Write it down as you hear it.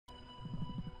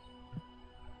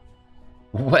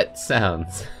What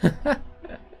sounds?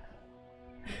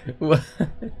 What?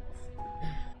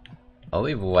 I'll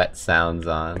leave wet sounds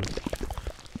on.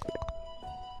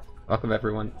 Welcome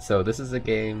everyone. So this is a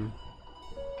game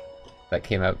that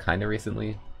came out kinda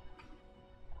recently,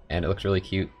 and it looks really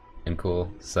cute and cool,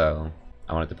 so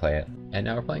I wanted to play it, and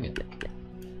now we're playing it.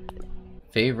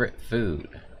 Favorite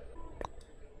food?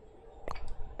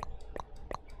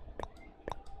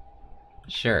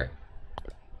 Sure.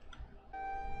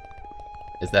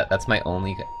 That's my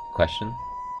only question?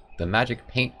 The magic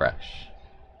paintbrush.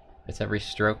 Its every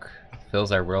stroke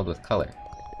fills our world with color.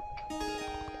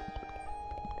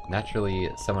 Naturally,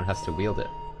 someone has to wield it.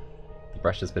 The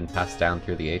brush has been passed down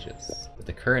through the ages. But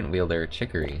the current wielder,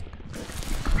 Chicory,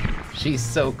 she's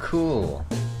so cool!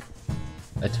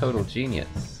 A total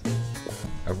genius.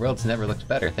 Our world's never looked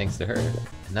better thanks to her,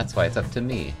 and that's why it's up to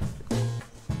me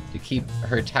to keep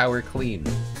her tower clean.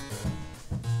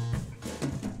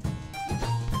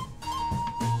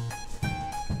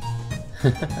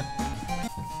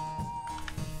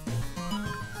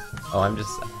 Oh,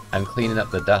 I'm cleaning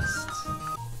up the dust.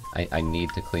 I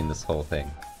need to clean this whole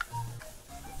thing.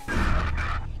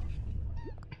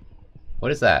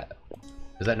 What is that?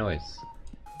 What is that noise?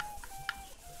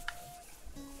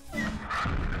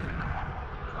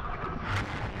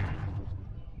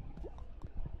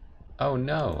 Oh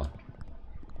no!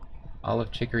 All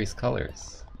of Chicory's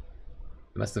colors.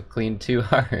 I must have cleaned too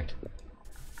hard.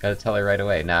 Gotta tell her right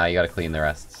away. Nah, you gotta clean the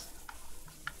rest.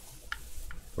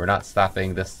 We're not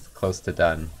stopping this close to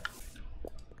done.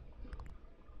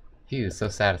 Phew, so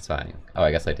satisfying. Oh, I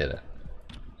guess I did it.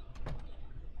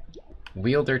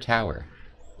 Wielder Tower.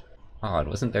 Odd,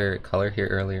 wasn't there color here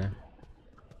earlier?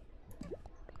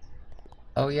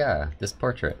 Oh yeah, this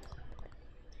portrait.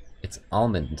 It's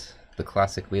Almond, the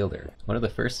classic wielder. One of the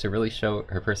first to really show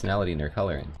her personality in her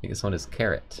coloring. I think this one is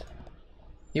Carrot.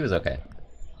 He was okay.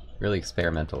 Really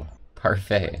experimental.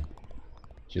 Parfait.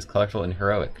 She's colorful and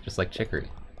heroic, just like Chicory.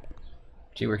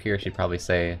 If she were here, she'd probably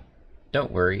say,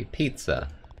 "Don't worry, pizza."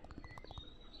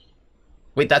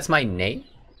 Wait, that's my name?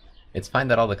 It's fine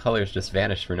that all the colors just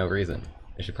vanished for no reason.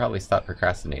 I should probably stop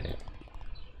procrastinating.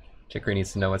 Chicory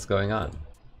needs to know what's going on.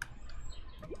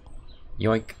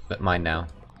 Yoink, but mine now.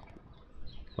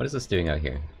 What is this doing out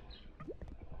here?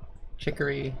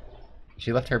 Chicory!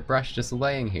 She left her brush just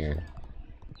laying here.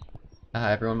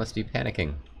 Ah, everyone must be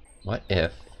panicking. What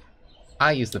if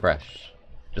I use the brush?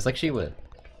 Just like she would.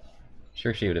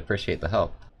 Sure, she would appreciate the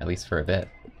help, at least for a bit.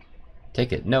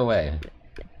 Take it, no way!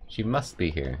 She must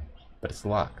be here, but it's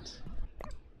locked.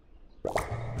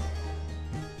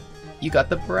 You got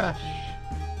the brush!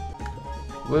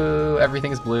 Woo,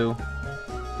 everything's blue.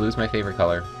 Blue's my favorite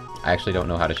color. I actually don't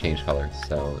know how to change colors,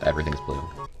 so everything's blue.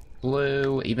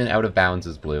 Blue, even out of bounds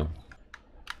is blue.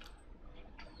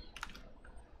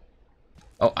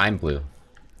 Oh, I'm blue.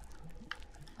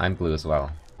 I'm blue as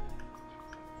well.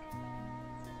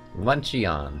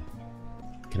 Luncheon.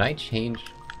 Can I change?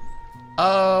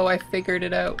 Oh, I figured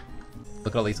it out!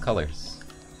 Look at all these colors.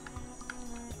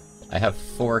 I have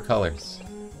 4 colors.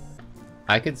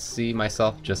 I could see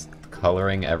myself just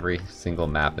coloring every single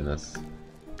map in this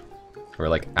for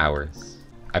like hours.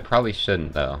 I probably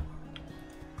shouldn't though.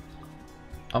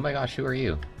 Oh my gosh, who are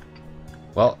you?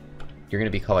 Well, you're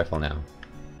gonna be colorful now.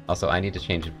 Also, I need to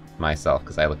change myself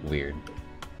because I look weird.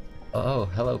 Oh,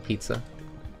 hello pizza.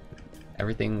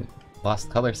 Everything lost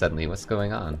color suddenly, what's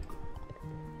going on?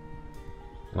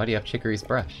 Why do you have Chicory's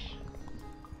brush?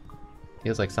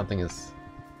 Feels like something is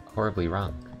horribly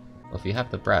wrong. Well, if you have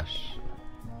the brush,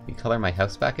 you color my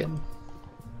house back in?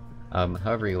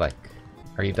 However you like.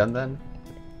 Are you done then?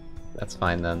 That's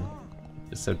fine then.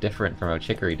 It's so different from how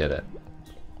Chicory did it.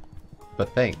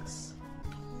 But thanks.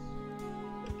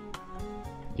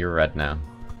 You're red now.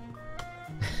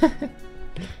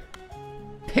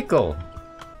 Pickle!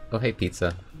 Oh hey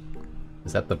pizza.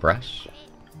 Is that the brush?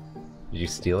 Did you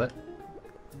steal it?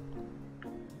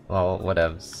 Well,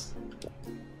 whatevs.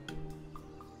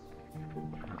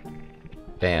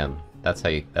 Bam. That's how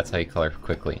you color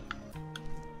quickly.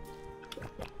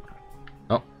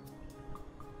 Oh.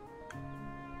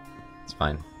 It's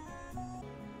fine.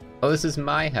 Oh, this is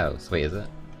my house. Wait, is it?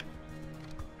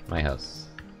 My house.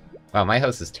 Wow, my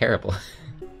house is terrible.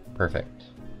 Perfect.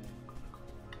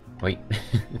 Wait.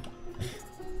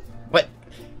 What?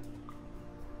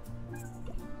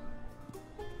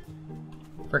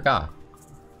 Forgot.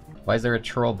 Why is there a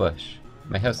troll bush?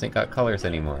 My house ain't got colors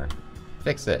anymore.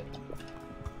 Fix it.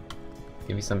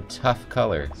 Give me some tough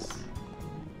colors.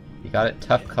 You got it,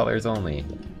 tough colors only.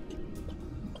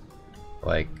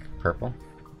 Like purple?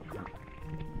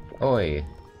 Oi,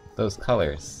 those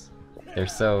colors. They're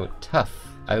so tough.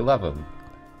 I love them.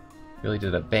 Really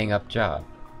did a bang-up job.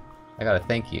 I gotta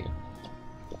thank you.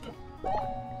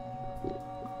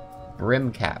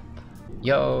 Brim cap.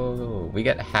 Yo! We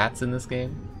get hats in this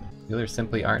game? Wheelers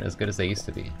simply aren't as good as they used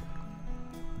to be.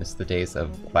 Miss the days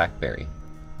of Blackberry.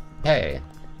 Hey!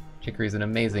 Chicory's an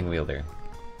amazing wielder.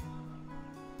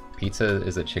 Pizza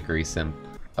is a Chicory simp.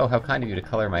 Oh, how kind of you to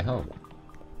color my home.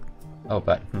 Oh,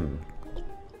 but,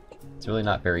 it's really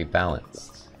not very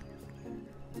balanced.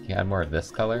 Can you add more of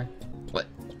this color? What?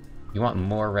 You want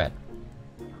more red.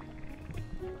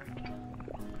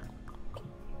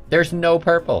 There's no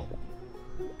purple!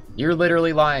 You're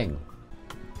literally lying!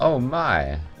 Oh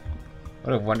my!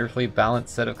 What a wonderfully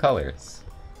balanced set of colors.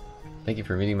 Thank you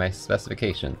for meeting my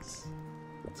specifications.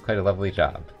 It's quite a lovely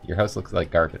job. Your house looks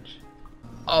like garbage.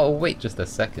 Oh, wait just a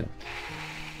second.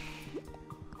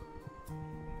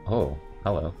 Oh,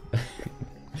 hello.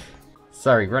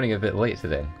 Sorry, running a bit late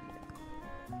today.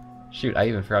 Shoot, I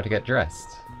even forgot to get dressed.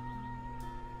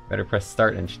 Better press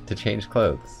start to change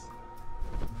clothes.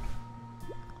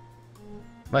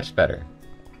 Much better.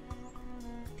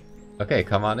 Okay,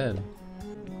 come on in.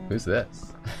 Who's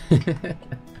this?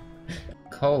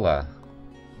 Cola.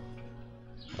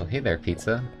 Oh, hey there,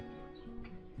 pizza.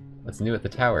 What's new at the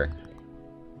tower?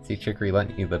 See Chicory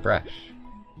lent you the brush.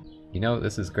 You know,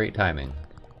 this is great timing.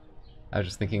 I was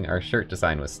just thinking our shirt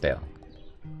design was stale.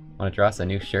 Want to draw us a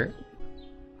new shirt?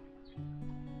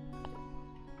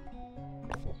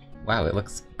 Wow, it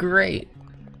looks great!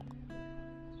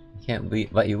 I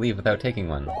can't let you leave without taking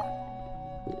one.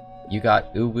 You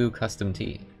got Uwu custom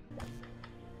tee.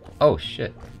 Oh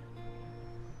shit.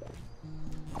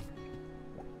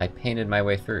 I painted my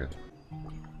way through.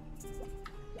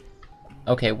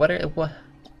 Okay, what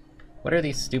are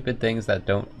these stupid things that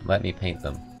don't let me paint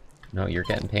them? No, you're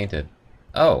getting painted.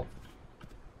 Oh!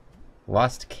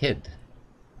 Lost kid.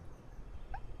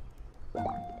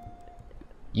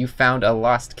 You found a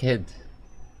lost kid!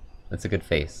 That's a good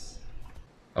face.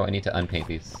 Oh, I need to unpaint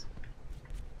these.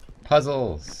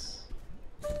 Puzzles!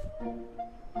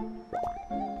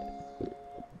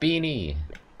 Beanie!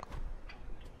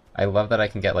 I love that I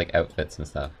can get, like, outfits and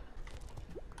stuff.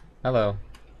 Hello.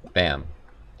 Bam.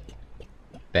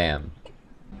 Bam.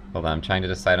 Hold on, I'm trying to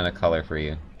decide on a color for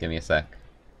you. Give me a sec.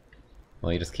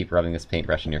 Well, you just keep rubbing this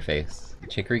paintbrush in your face. Did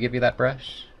Chicory give you that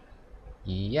brush?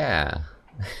 Yeah.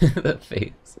 The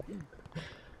face.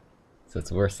 So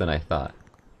it's worse than I thought.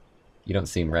 You don't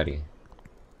seem ready.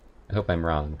 I hope I'm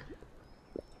wrong.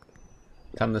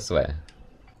 Come this way.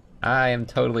 I am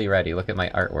totally ready. Look at my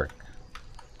artwork.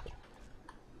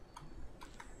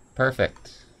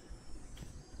 Perfect.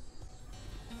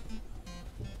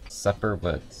 Supper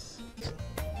Woods.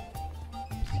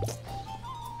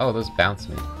 Oh, those bounce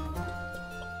me.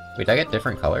 Wait, did I get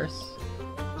different colors?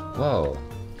 Whoa.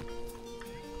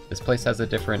 This place has a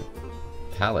different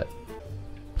palette.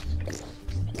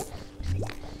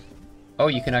 Oh,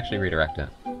 you can actually redirect it.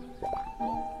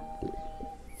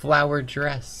 Flower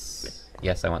dress.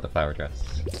 Yes, I want the flower dress.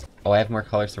 Oh, I have more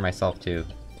colors for myself too.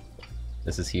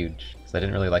 This is huge. Because I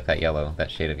didn't really like that yellow, that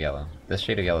shade of yellow. This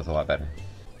shade of yellow is a lot better.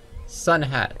 Sun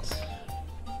hat.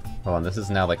 Hold on, this is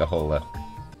now like a whole look.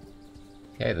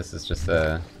 Okay, this is just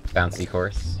a bouncy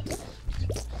course.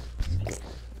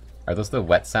 Are those the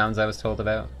wet sounds I was told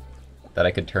about? That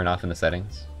I could turn off in the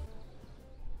settings?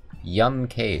 Yum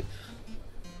Cave.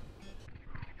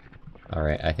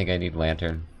 Alright, I think I need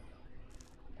lantern.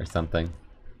 Or something.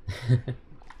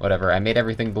 Whatever, I made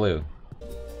everything blue.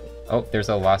 Oh, there's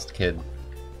a lost kid.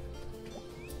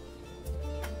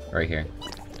 Right here.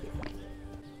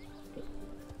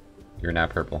 You're now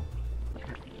purple.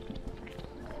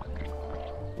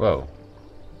 Whoa.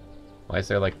 Why is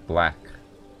there like black?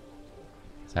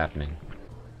 What's happening?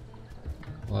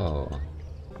 Whoa.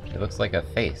 It looks like a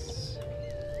face.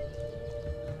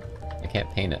 I can't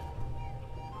paint it.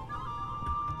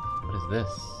 What is this?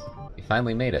 You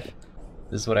finally made it.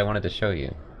 This is what I wanted to show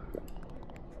you.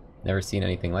 Never seen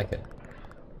anything like it.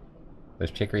 But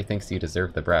if Chicory thinks you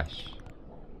deserve the brush,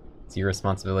 it's your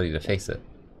responsibility to face it.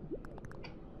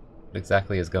 What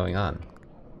exactly is going on?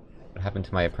 What happened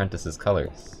to my apprentice's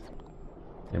colors?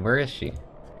 And where is she?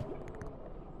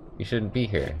 You shouldn't be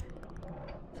here.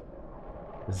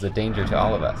 This is a danger to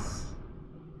all of us.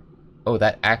 Oh,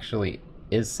 that actually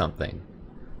is something.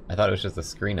 I thought it was just a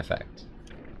screen effect.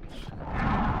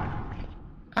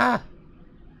 Ah!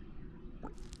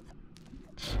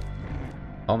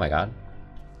 Oh my god.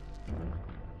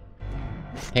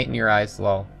 Paint in your eyes,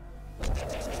 lol.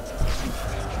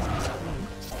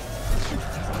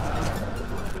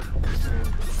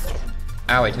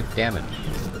 Ow, I took damage.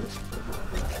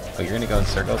 Oh, you're gonna go in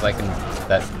circles? I can...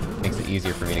 That makes it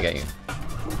easier for me to get you.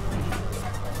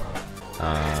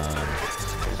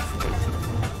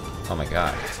 Oh my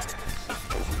god.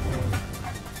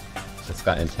 It's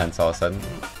got intense all of a sudden.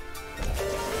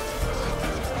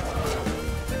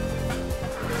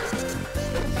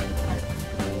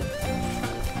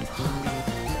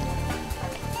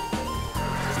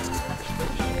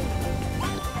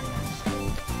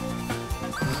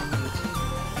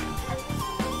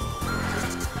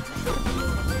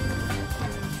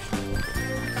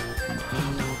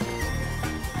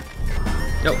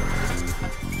 Nope.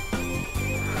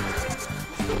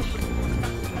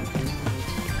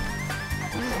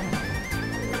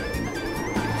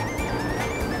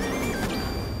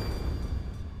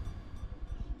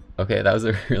 Okay, that was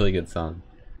a really good song.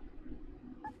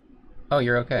 Oh,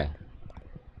 you're okay.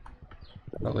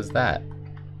 What was that?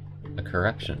 A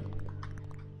corruption.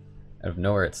 Out of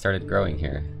nowhere it started growing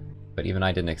here, but even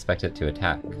I didn't expect it to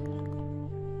attack.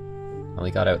 Only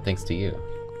got out thanks to you.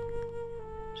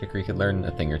 Chicory could learn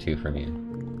a thing or two from you.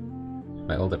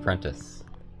 My old apprentice.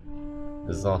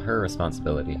 This is all her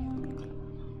responsibility.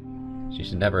 She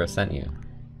should never have sent you.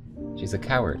 She's a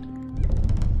coward.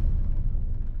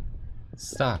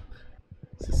 Stop.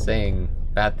 This is saying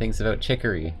bad things about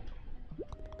Chicory.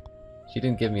 She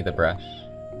didn't give me the brush.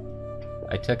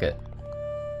 I took it.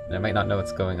 And I might not know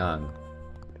what's going on.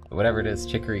 But whatever it is,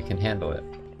 Chicory can handle it.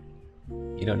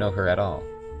 You don't know her at all.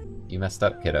 You messed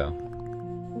up, kiddo.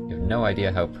 You have no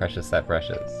idea how precious that brush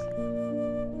is.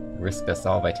 You risked us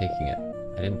all by taking it.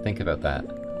 I didn't think about that.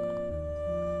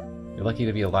 You're lucky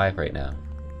to be alive right now.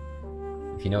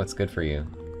 If you know what's good for you,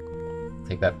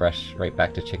 take that brush right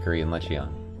back to Chicory and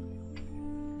Lechion.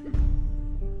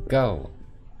 Go!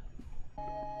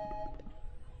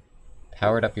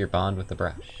 Powered up your bond with the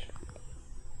brush.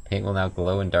 Paint will now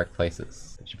glow in dark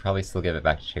places. You should probably still give it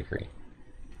back to Chicory.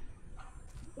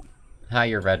 Ha,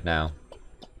 you're red now.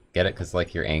 Get it? 'Cause,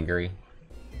 like, you're angry?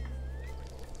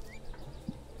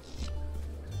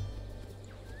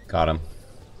 Got him.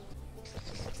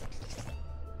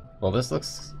 Well, this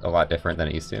looks a lot different than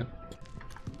it used to.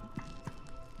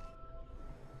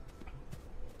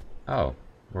 Oh,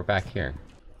 we're back here.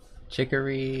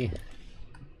 Chicory!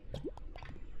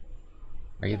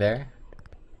 Are you there?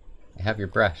 I have your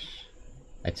brush.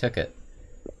 I took it.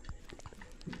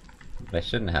 But I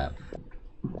shouldn't have.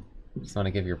 I just want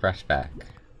to give your brush back.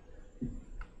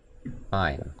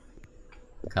 Fine.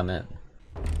 Come in.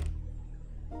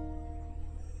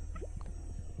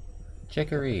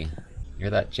 Chicory!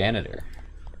 You're that janitor.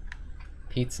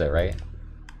 Pizza, right?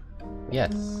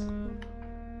 Yes.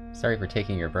 Sorry for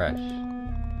taking your brush.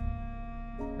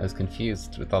 I was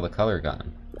confused with all the color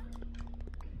gone.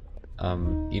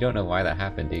 You don't know why that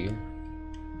happened, do you?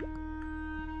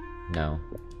 No.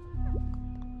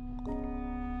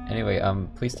 Anyway,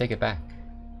 please take it back.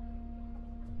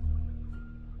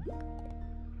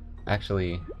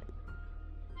 Actually,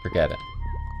 forget it.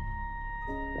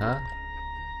 Huh?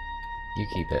 You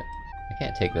keep it. I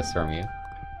can't take this from you.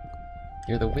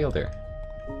 You're the wielder.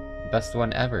 The best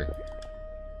one ever.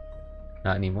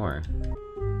 Not anymore.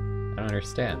 I don't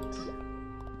understand.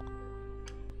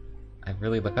 I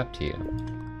really look up to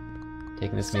you.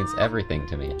 Taking this means everything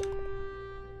to me.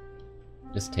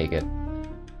 Just take it.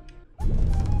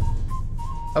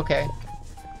 Okay.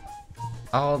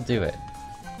 I'll do it.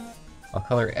 I'll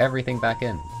color everything back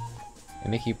in.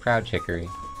 And make you proud, Chicory.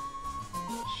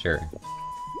 Sure.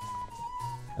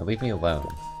 Now leave me alone.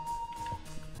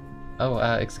 Oh,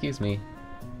 excuse me.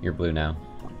 You're blue now.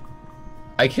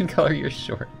 I can color your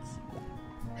shorts.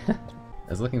 I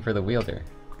was looking for the wielder.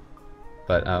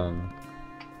 But,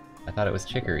 I thought it was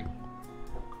Chicory.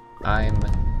 I'm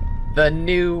the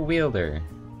new wielder!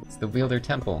 It's the Wielder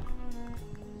Temple.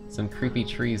 Some creepy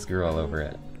trees grew all over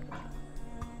it.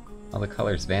 All the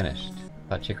colors vanished.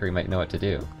 Thought Chicory might know what to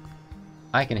do.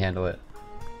 I can handle it.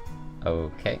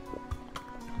 Okay.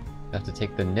 You have to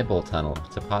take the Nibble Tunnel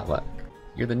to Potluck.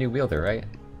 You're the new wielder, right?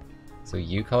 So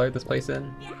you colored this place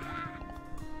in?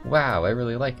 Wow, I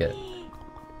really like it.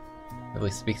 It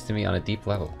really speaks to me on a deep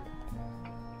level.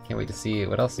 Can't wait to see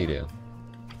what else you do.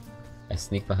 I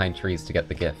sneak behind trees to get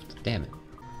the gift. Damn it.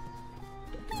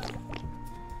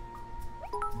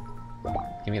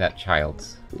 Give me that child.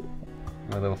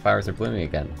 My little flowers are blooming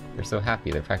again. They're so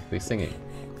happy, they're practically singing.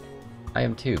 I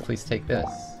am too, please take this.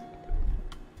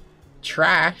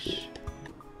 Trash!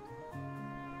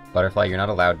 Butterfly, you're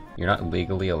not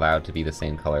legally allowed to be the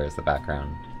same color as the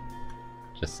background.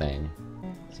 Just saying.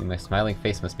 See, my smiling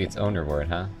face must be its own reward,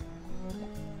 huh?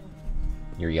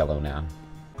 You're yellow now.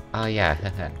 Oh yeah,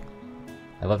 haha.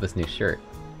 I love this new shirt.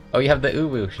 Oh, you have the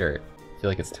uwu shirt! I feel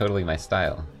like it's totally my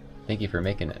style. Thank you for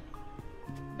making it.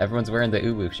 Everyone's wearing the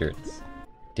uwu shirts.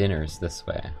 Dinner's this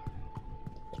way.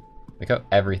 Like how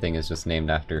everything is just named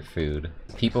after food.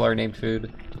 People are named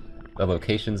food. The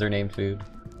locations are named food.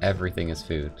 Everything is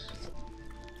food.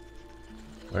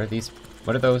 What are these?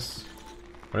 What are those?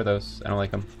 What are those? I don't like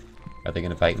them. Are they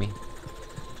gonna bite me?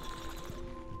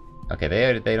 Okay,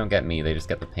 they don't get me, they just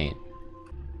get the paint.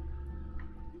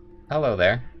 Hello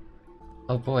there.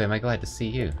 Oh boy, am I glad to see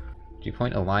you. Could you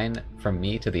point a line from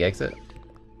me to the exit?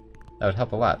 That would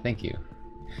help a lot, thank you.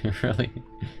 Really?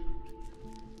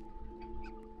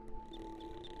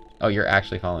 Oh, you're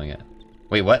actually following it.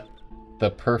 Wait, what? The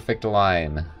perfect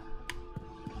line.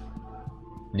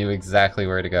 Knew exactly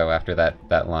where to go after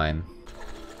that line.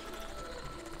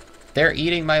 They're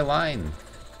eating my line!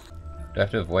 Do I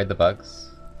have to avoid the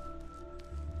bugs?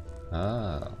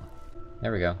 Oh.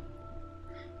 There we go.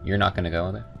 You're not gonna go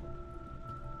in there?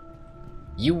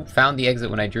 You found the exit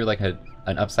when I drew like an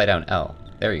upside down L.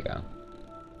 There you go.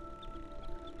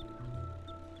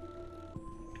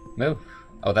 Move.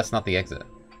 Oh, that's not the exit.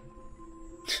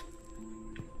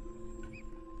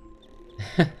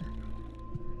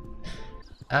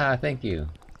 Ah, thank you.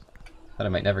 Thought I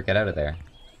might never get out of there.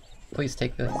 Please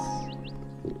take this.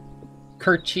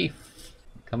 Kerchief!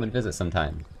 Come and visit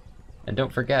sometime. And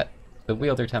don't forget, the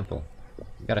Wielder Temple.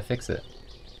 You gotta fix it.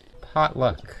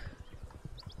 Potluck.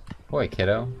 Boy,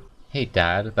 kiddo. Hey,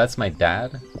 Dad. That's my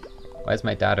dad? Why is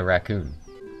my dad a raccoon?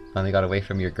 Finally got away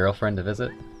from your girlfriend to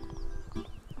visit?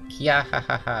 Kia ha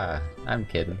ha ha. I'm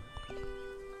kidding.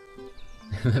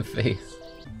 The face.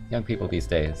 Young people these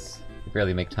days. They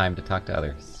barely make time to talk to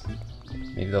others.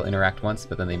 Maybe they'll interact once,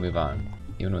 but then they move on.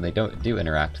 Even when they do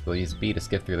interact, they'll use B to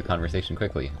skip through the conversation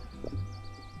quickly.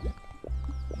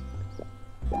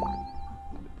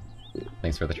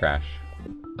 Thanks for the trash.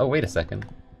 Oh, wait a second.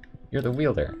 You're the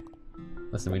wielder.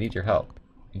 Listen, we need your help.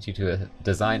 We need you to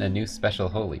design a new special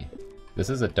holy. This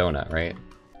is a donut, right?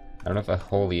 I don't know if a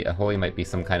holy might be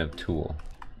some kind of tool.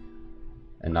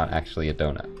 And not actually a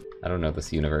donut. I don't know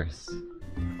this universe.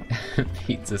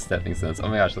 Pizza stepping stones. Oh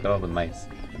my gosh, look at all the mice.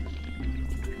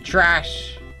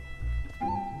 Trash!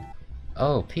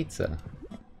 Oh, pizza.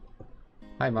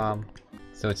 Hi, Mom.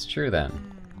 So it's true then.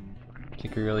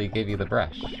 Chicory really gave you the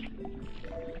brush.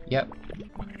 Yep.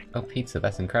 Oh, pizza,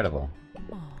 that's incredible.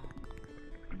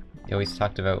 You always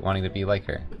talked about wanting to be like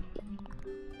her.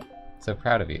 So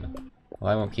proud of you.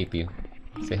 Well, I won't keep you.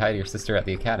 Say hi to your sister at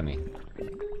the academy.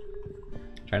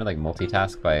 Trying to like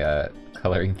multitask by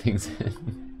coloring things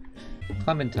in.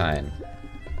 Clementine.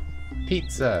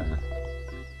 Pizza!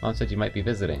 Mom said you might be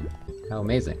visiting. How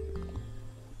amazing.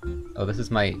 Oh, this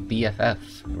is my BFF,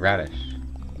 Radish.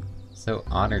 So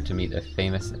honored to meet a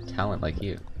famous talent like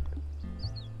you.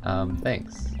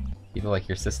 Thanks. People like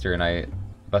your sister and I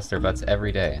bust our butts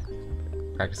every day.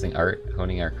 Practicing art,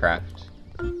 honing our craft.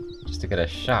 Just to get a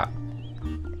shot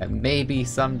at maybe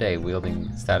someday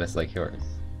wielding status like yours.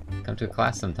 Come to a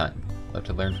class sometime. Love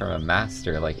to learn from a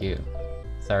master like you.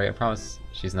 Sorry, I promise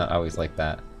she's not always like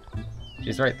that.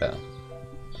 She's right though.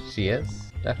 She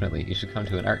is? Definitely, you should come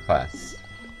to an art class.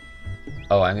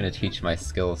 Oh, I'm gonna teach my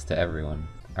skills to everyone.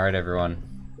 Alright everyone.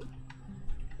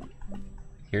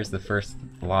 Here's the first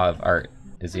law of art,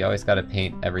 is you always gotta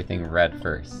paint everything red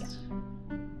first.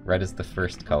 Red is the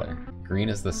first color. Green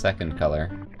is the second color.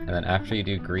 And then after you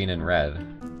do green and red,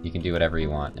 you can do whatever you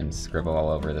want and scribble all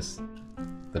over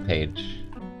the page.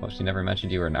 Well, she never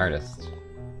mentioned you were an artist.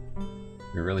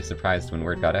 We were really surprised when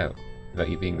word got out about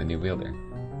you being the new wielder.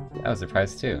 I was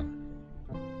surprised too.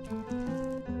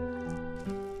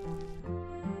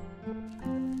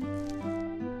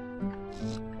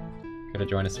 Care to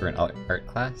join us for an art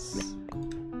class?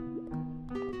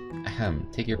 Ahem,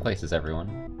 take your places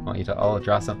everyone. I want you to all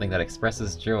draw something that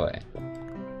expresses joy.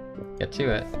 Get to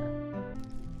it.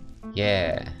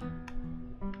 Yeah.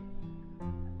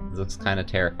 This looks kinda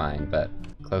terrifying, but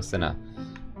close enough.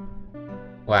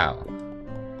 Wow.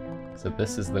 So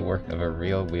this is the work of a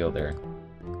real wielder.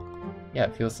 Yeah,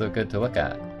 it feels so good to look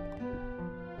at.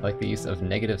 I like the use of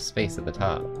negative space at the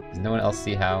top. Does no one else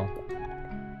see how?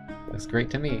 Looks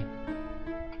great to me.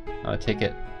 I want to take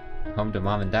it home to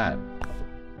Mom and Dad.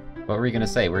 What were we gonna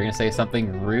say? Were we gonna say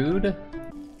something rude?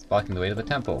 It's blocking the way to the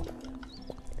temple.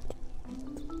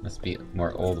 Must be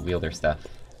more old wielder stuff.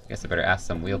 I guess I better ask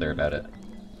some wielder about it.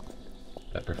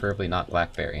 But preferably not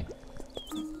Blackberry.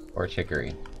 Or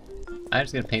Chicory. I'm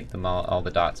just gonna paint them all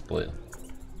the dots blue.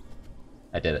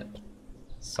 I did it.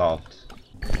 Solved.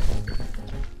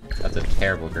 That's a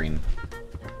terrible green.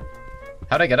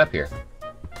 How'd I get up here?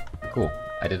 Cool.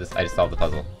 I just solved the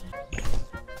puzzle.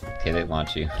 Okay, they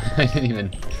launch you. I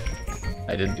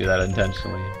didn't do that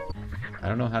intentionally. I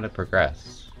don't know how to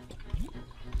progress.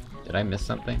 Did I miss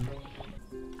something?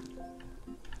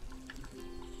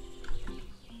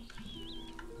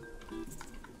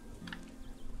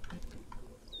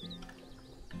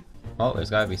 Well,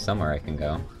 there's gotta be somewhere I can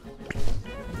go.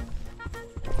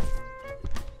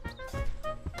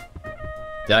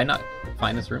 Did I not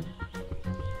find this room?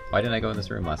 Why didn't I go in this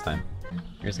room last time?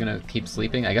 You're just gonna keep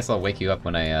sleeping? I guess I'll wake you up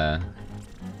when I,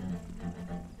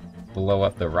 blow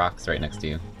up the rocks right next to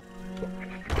you.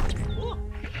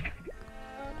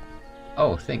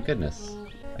 Oh, thank goodness.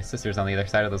 My sister's on the other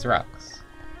side of those rocks.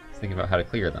 I was thinking about how to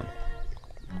clear them.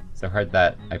 So hard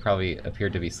that I probably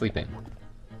appeared to be sleeping.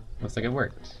 Looks like it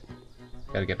worked.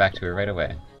 Gotta get back to her right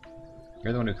away.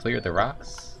 You're the one who cleared the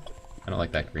rocks? I don't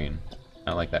like that green. I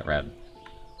don't like that red.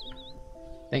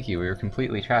 Thank you, we were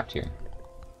completely trapped here.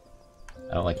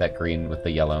 I don't like that green with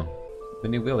the yellow. The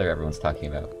new wielder everyone's talking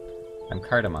about. I'm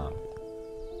Cardamom.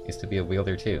 Used to be a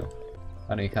wielder too.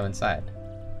 Why don't you come inside?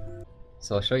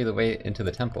 So I'll show you the way into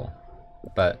the temple.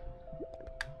 But...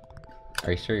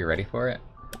 are you sure you're ready for it?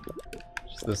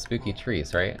 Just those spooky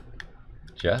trees, right?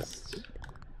 Just?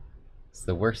 It's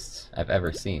the worst I've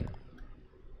ever seen.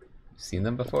 Seen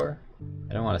them before?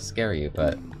 I don't want to scare you,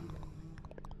 but...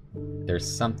 there's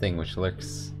something which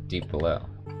lurks deep below.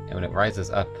 And when it rises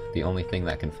up, the only thing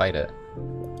that can fight it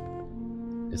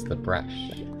is the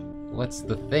brush. What's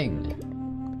the thing?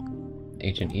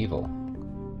 Ancient evil.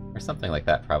 Or something like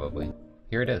that, probably.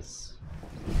 Here it is.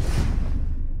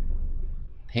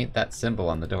 Paint that symbol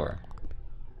on the door.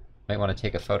 Might want to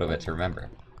take a photo of it to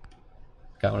remember.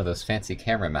 Got one of those fancy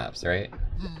camera maps, right?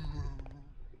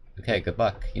 Okay, good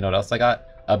luck. You know what else I got?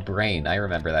 A brain. I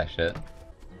remember that shit.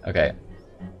 Okay.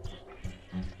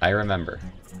 I remember.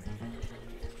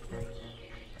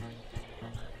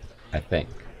 I think.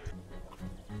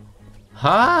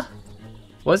 Huh?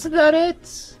 Wasn't that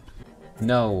it?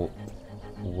 No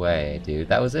way, dude.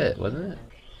 That was it, wasn't it?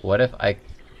 What if I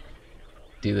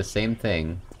do the same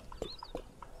thing,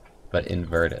 but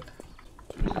inverted?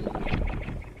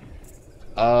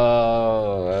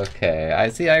 Oh, okay. I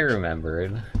see, I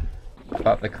remembered. I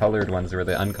thought the colored ones were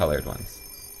the uncolored ones.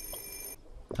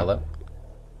 Hello?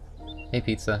 Hey,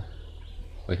 pizza.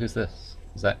 Wait, who's this?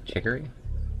 Is that Chicory?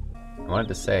 I wanted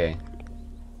to say,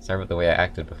 sorry about the way I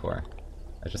acted before.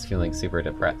 I was just feeling super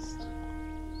depressed.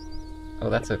 Oh,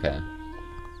 that's okay.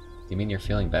 Do you mean you're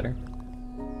feeling better?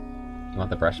 You want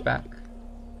the brush back?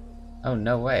 Oh,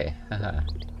 no way. Haha.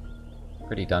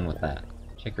 Pretty done with that.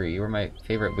 Chicory, you were my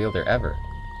favorite wielder ever.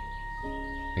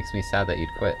 Makes me sad that you'd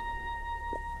quit.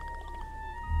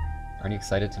 Aren't you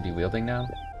excited to be wielding now?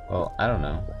 Well, I don't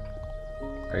know.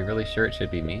 Are you really sure it should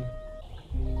be me?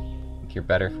 I think you're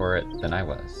better for it than I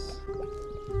was.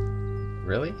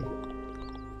 Really?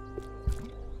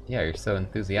 Yeah, you're so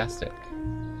enthusiastic.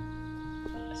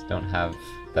 I just don't have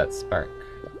that spark.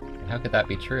 How could that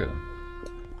be true?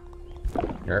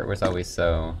 Your art was always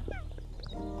so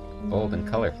bold and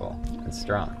colorful and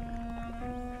strong.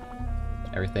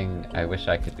 Everything I wish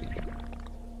I could be.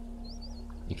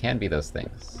 You can be those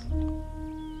things.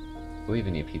 I believe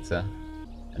in you, Pizza.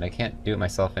 And I can't do it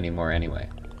myself anymore anyway.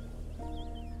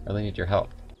 I really need your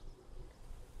help.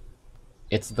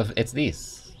 It's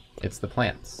these. It's the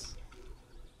plants.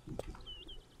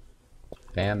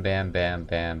 Bam, bam, bam,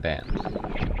 bam, bam.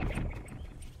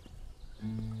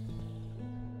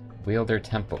 Wielder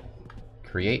Temple.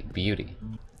 Create beauty.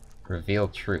 Reveal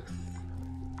truth.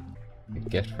 A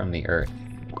gift from the earth.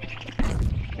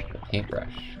 A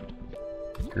paintbrush.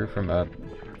 Grew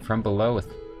from below with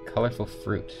colorful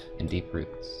fruit and deep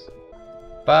roots.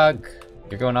 Bug!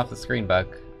 You're going off the screen,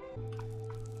 Bug.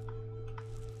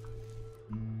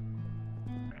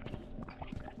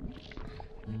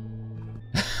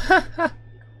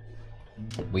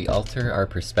 We alter our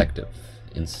perspective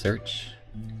in search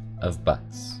of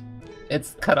butts.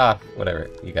 It's cut off, whatever,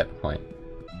 you got the point.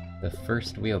 The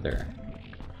first wielder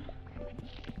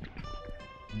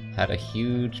had a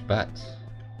huge butt.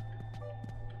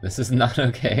 This is not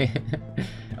okay.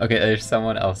 Okay, there's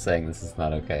someone else saying this is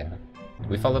not okay.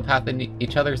 We follow path in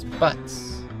each other's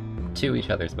butts. To each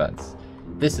other's butts.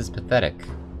 This is pathetic.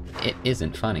 It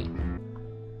isn't funny.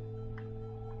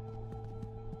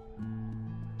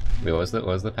 Wait, what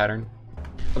was the pattern?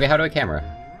 Okay, how do I camera?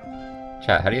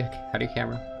 Chat, how do you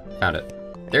camera? Found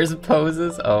it. There's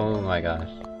poses? Oh my gosh.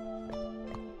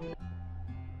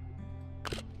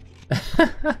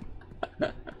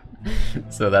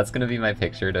 So that's gonna be my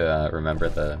picture to remember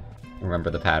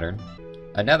the pattern.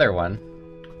 Another one.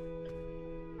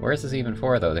 Where is this even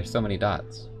for though? There's so many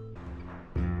dots.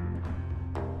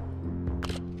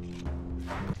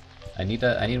 I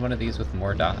need one of these with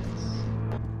more dots.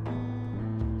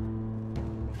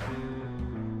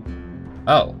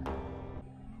 Oh.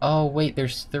 Oh wait,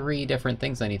 there's 3 different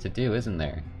things I need to do, isn't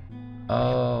there?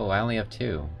 Oh, I only have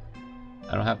 2.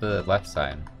 I don't have the left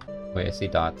side. Wait, I see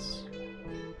dots.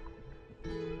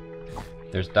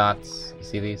 There's dots. You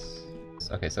see these?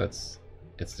 Okay, so it's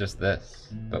just this.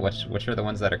 But which are the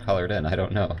ones that are colored in? I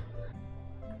don't know.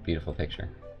 Beautiful picture.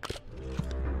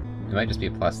 It might just be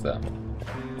a plus though.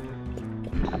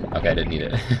 Okay, I didn't need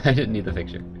it. I didn't need the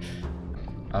picture.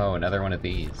 Oh, another one of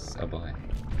these. Oh boy.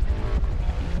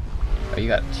 Oh, you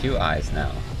got 2 eyes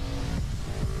now.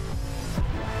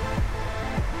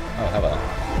 Oh, hello.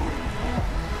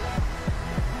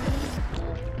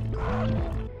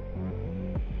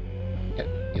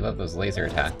 You love those laser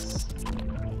attacks.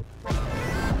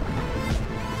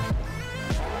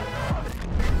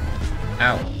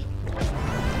 Ow.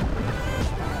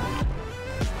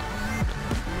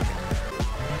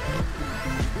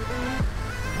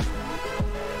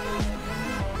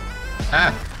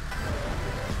 Ah!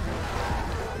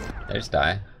 There's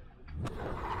die.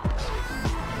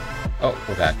 Oh,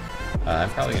 we're back. I'm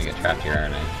probably gonna get trapped here,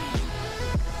 aren't I?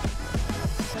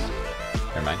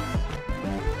 Never mind.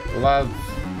 Love!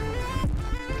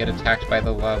 Get attacked by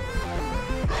the love.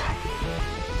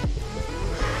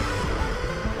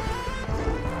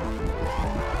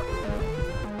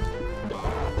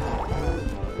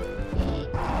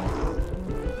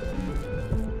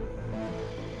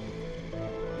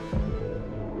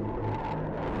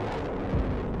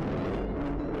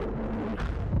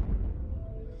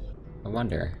 I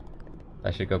wonder if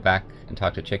I should go back and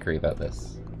talk to Chicory about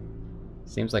this.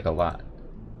 Seems like a lot.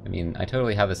 I mean, I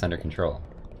totally have this under control.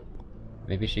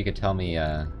 Maybe she could tell me,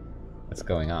 what's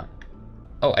going on.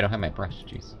 Oh, I don't have my brush,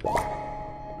 jeez.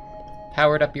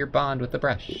 Powered up your bond with the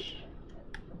brush.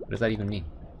 What does that even mean?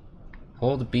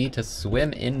 Hold B to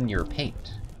swim in your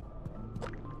paint.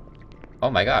 Oh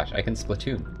my gosh, I can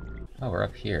Splatoon. Oh, we're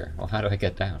up here. Well, how do I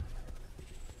get down?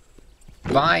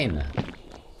 Vine!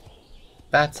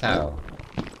 That's how.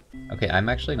 Okay, I'm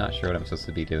actually not sure what I'm supposed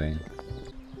to be doing.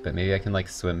 But maybe I can, like,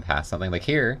 swim past something. Like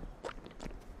here!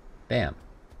 Bam.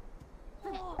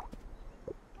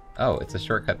 Oh, it's a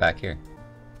shortcut back here.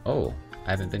 Oh,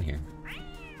 I haven't been here.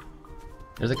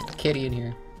 There's a kitty in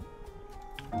here.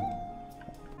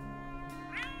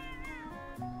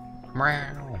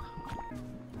 Meow.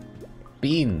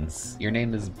 Beans! Your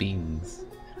name is Beans.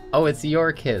 Oh, it's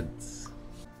your kids!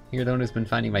 You're the one who's been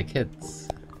finding my kids.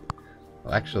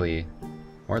 Well, actually,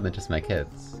 more than just my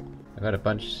kids. I've got a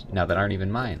bunch now that aren't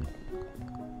even mine.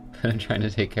 But I'm trying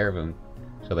to take care of them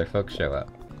till their folks show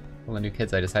up. Well, the new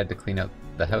kids, I decided to clean up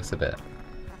the house a bit.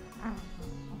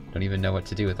 Don't even know what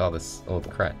to do with all this old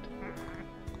crud.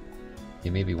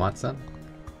 You maybe want some?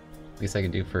 Least I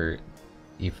can do for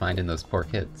you finding those poor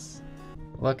kids.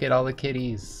 Look at all the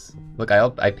kitties! Look,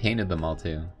 I painted them all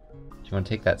too. Do you want to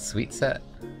take that sweet set?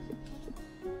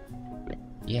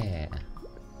 Yeah.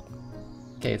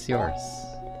 Okay, it's yours.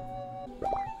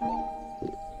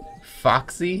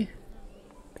 Foxy?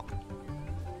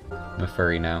 I'm a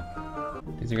furry now.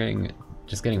 These are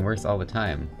just getting worse all the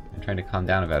time. I'm trying to calm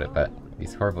down about it, but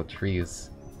these horrible trees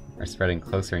are spreading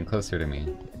closer and closer to me.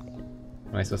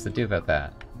 What am I supposed to do about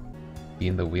that?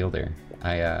 Being the wielder.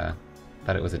 I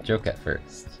thought it was a joke at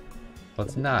first. Well,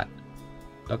 it's not.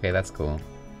 Okay, that's cool.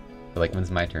 But like,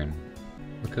 when's my turn?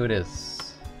 Look who it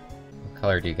is. What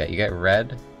color do you get? You get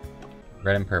red?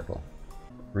 Red and purple.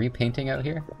 Repainting out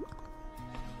here?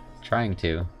 Trying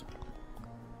to.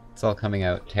 It's all coming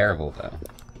out terrible, though.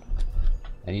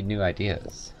 I need new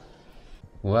ideas.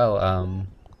 Well,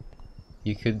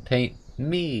 you could paint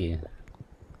me!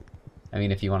 I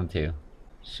mean, if you wanted to.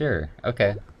 Sure,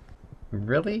 okay.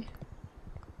 Really?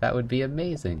 That would be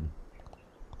amazing.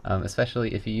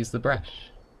 Especially if you use the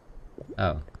brush.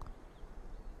 Oh.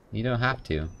 You don't have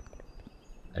to.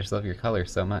 I just love your color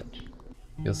so much.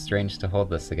 Feels strange to hold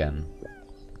this again.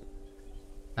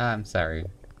 I'm sorry.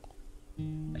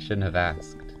 I shouldn't have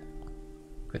asked.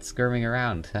 Quit skirming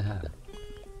around, haha.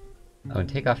 Oh, and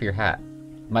take off your hat.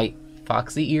 My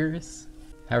foxy ears?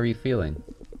 How are you feeling?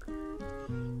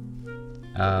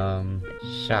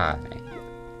 Shy.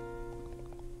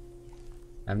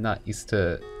 I'm not used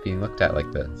to being looked at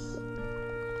like this.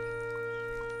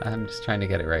 I'm just trying to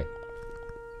get it right.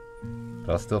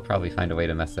 But I'll still probably find a way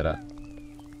to mess it up.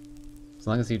 As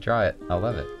long as you draw it, I'll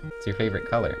love it. It's your favorite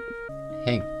color.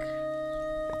 Pink.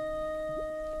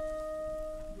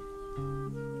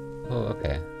 Oh,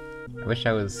 okay. I wish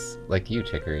I was like you,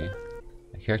 Chicory.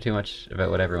 I care too much about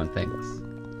what everyone thinks.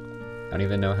 I don't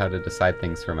even know how to decide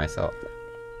things for myself.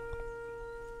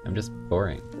 I'm just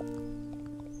boring.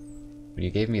 When you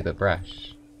gave me the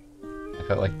brush, I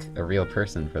felt like a real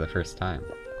person for the first time.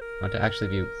 I want to actually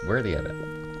be worthy of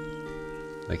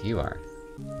it. Like you are.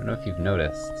 I don't know if you've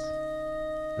noticed.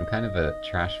 I'm kind of a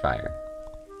trash fire.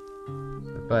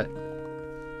 But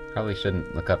probably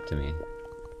shouldn't look up to me.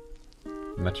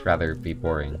 I'd much rather be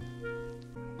boring.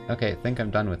 Okay, I think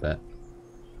I'm done with it.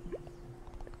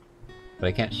 But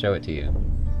I can't show it to you.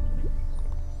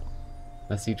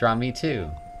 Unless you draw me too.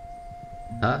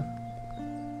 Huh?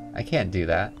 I can't do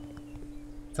that.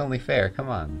 It's only fair, come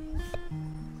on.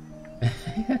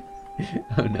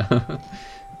 Oh no.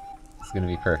 It's gonna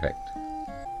be perfect.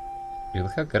 Dude,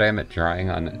 look how good I am at drawing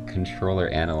on a controller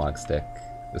analog stick.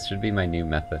 This should be my new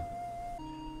method.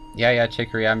 Yeah,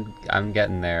 Chicory, I'm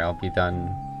getting there. I'll be done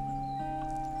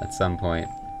at some point.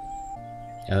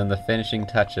 And then the finishing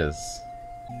touches.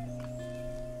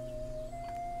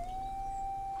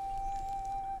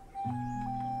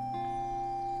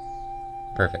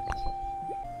 Perfect.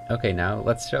 Okay, now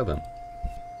let's show them.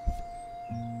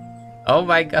 Oh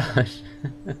my gosh!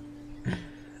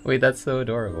 Wait, that's so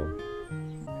adorable.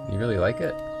 You really like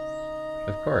it?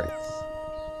 Of course.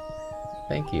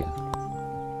 Thank you.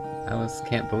 I almost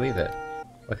can't believe it.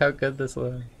 Look how good this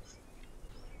looks.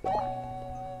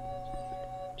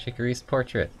 Chicory's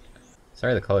portrait.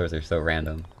 Sorry the colors are so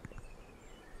random.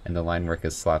 And the line work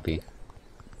is sloppy.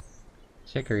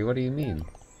 Chicory, what do you mean?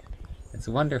 It's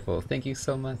wonderful, thank you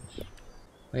so much.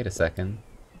 Wait a second.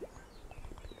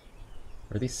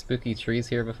 Were these spooky trees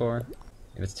here before?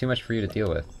 If it's too much for you to deal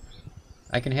with,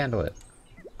 I can handle it.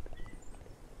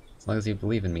 As long as you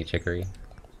believe in me, Chicory.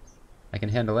 I can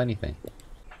handle anything.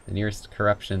 The nearest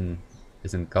corruption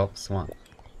is in Gulp Swamp.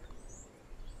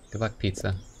 Good luck,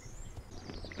 pizza.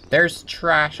 There's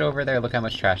trash over there! Look how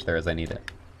much trash there is, I need it.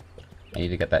 I need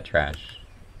to get that trash.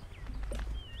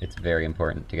 It's very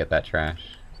important to get that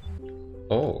trash.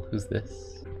 Oh, who's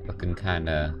this? Looking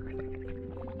kinda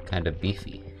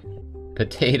beefy.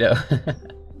 Potato!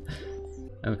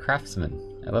 I'm a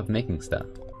craftsman. I love making stuff.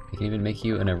 I can even make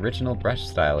you an original brush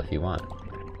style if you want.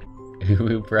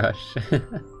 Ooh, brush.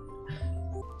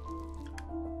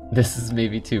 This is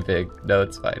maybe too big. No,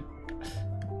 it's fine.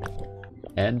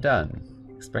 And done.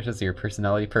 Expresses your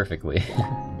personality perfectly.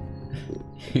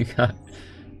 You got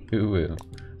ooh.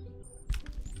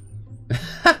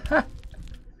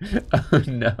 Oh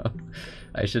no.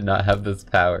 I should not have this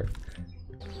power.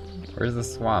 Where's the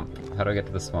swamp? How do I get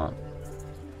to the swamp?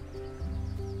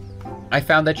 I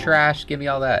found the trash! Give me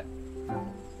all that!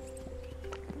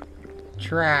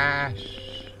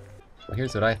 Trash! Well,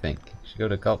 here's what I think. You should go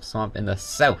to Gulp Swamp in the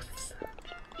south!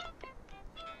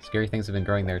 Scary things have been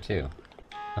growing there too.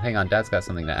 Oh, hang on, Dad's got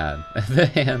something to add. The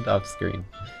hand off screen.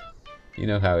 You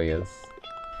know how he is.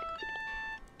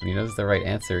 When he knows the right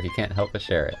answer, he can't help but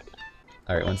share it.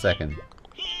 Alright, 1 second.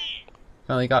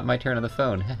 Finally got my turn on the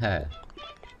phone, haha.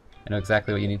 I know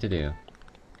exactly what you need to do.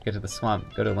 Get to the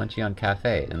swamp, go to Luncheon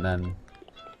Cafe, and then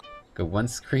go 1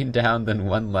 screen down, then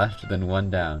 1 left, then 1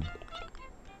 down.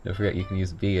 Don't forget you can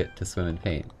use B to swim in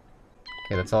paint.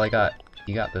 Okay, that's all I got.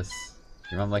 You got this.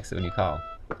 Your mom likes it when you call.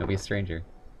 Don't be a stranger.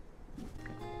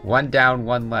 1 down,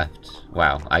 1 left.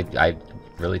 Wow, I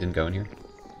really didn't go in here?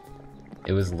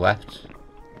 It was left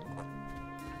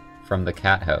from the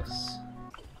cat house.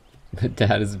 The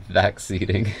dad is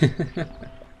backseating.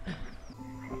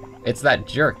 It's that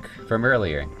jerk from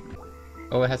earlier.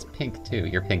 Oh, it has pink too.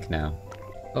 You're pink now.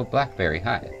 Oh, Blackberry,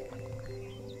 hi.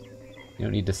 You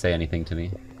don't need to say anything to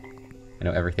me. I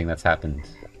know everything that's happened.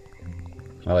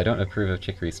 While I don't approve of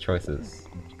Chicory's choices,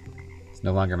 it's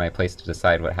no longer my place to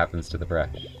decide what happens to the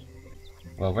brush.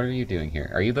 Well, what are you doing here?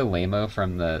 Are you the lame-o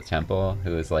from the temple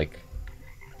who is like,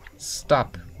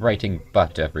 stop writing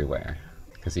butt everywhere?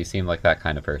 Because you seem like that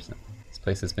kind of person. This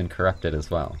place has been corrupted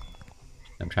as well.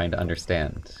 I'm trying to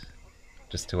understand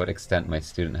just to what extent my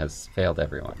student has failed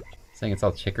everyone. Saying it's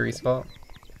all Chicory's fault?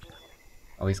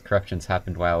 All these corruptions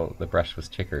happened while the brush was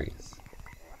Chicory's.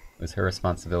 It was her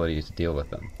responsibility to deal with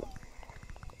them.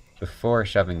 Before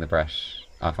shoving the brush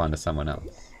off onto someone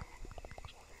else.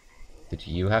 Did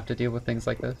you have to deal with things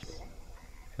like this?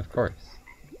 Of course.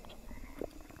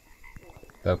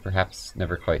 Though perhaps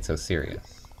never quite so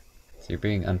serious. So you're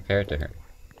being unfair to her.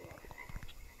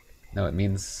 No, it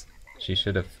means she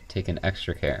should have taken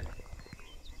extra care.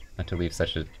 Not to leave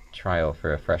such a trial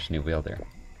for a fresh new wielder.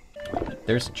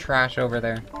 There's trash over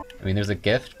there. I mean, there's a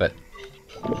gift, but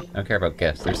I don't care about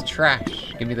gifts. There's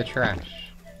trash! Give me the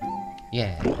trash.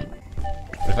 Yeah.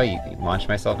 What if I launch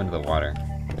myself into the water?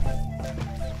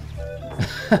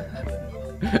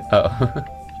 Oh.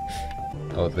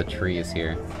 Oh, the tree is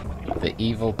here. The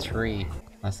evil tree.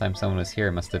 Last time someone was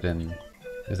here must have been...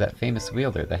 It was that famous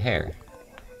wielder, the hare.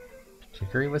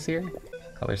 Chicory was here?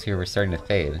 Colors here were starting to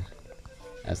fade.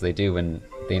 As they do when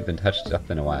they ain't been touched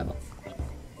up in a while.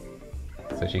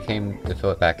 So she came to fill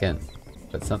it back in.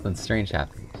 But something strange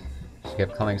happened. She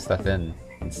kept coloring stuff in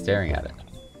and staring at it.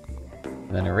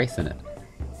 And then erasing it.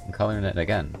 And coloring it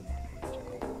again.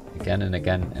 Again and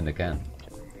again and again.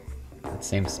 that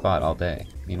same spot all day.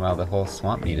 Meanwhile, the whole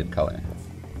swamp needed color.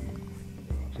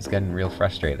 She's getting real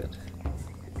frustrated.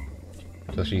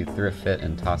 So she threw a fit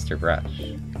and tossed her brush.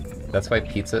 That's why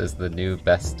Pizza is the new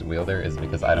best wielder, is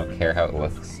because I don't care how it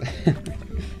looks.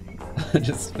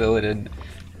 Just fill it in.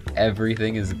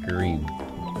 Everything is green.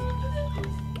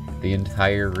 The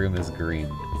entire room is green.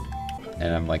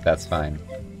 And I'm like, that's fine.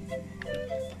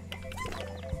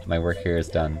 My work here is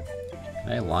done.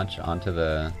 Can I launch onto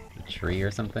the tree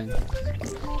or something?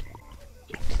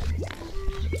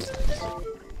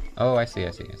 Oh, I see.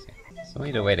 So we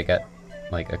need a way to get,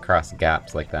 like, across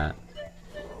gaps like that.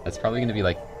 That's probably gonna be,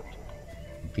 like,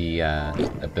 the,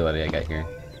 ability I get here.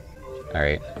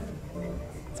 Alright.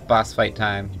 It's boss fight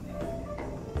time.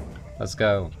 Let's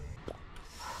go.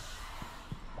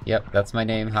 Yep, that's my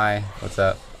name. Hi, what's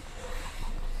up?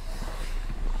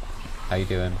 How you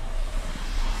doing?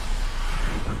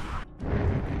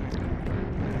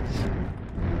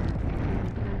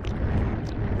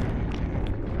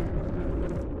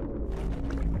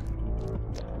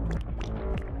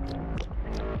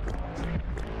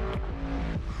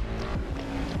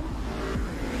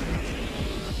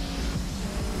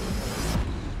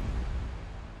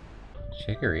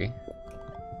 Chicory?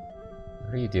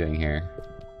 What are you doing here?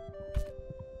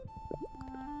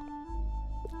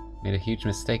 Made a huge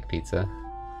mistake, Pizza.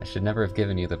 I should never have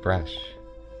given you the brush.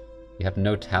 You have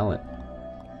no talent.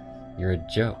 You're a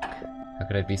joke. How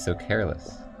could I be so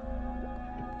careless?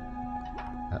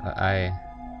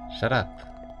 Shut up.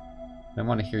 I don't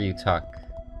want to hear you talk.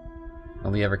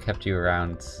 Only ever kept you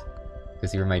around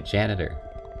because you were my janitor.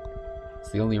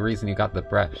 It's the only reason you got the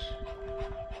brush.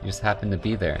 You just happened to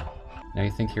be there. Now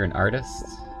you think you're an artist?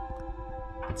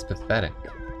 It's pathetic.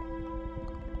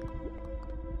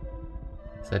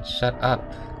 I said, shut up.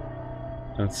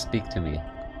 Don't speak to me.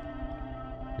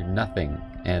 You're nothing,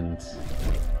 and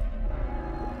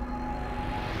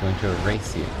I'm going to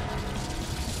erase you.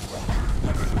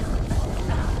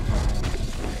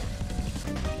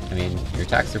 I mean, your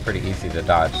attacks are pretty easy to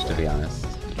dodge, to be honest.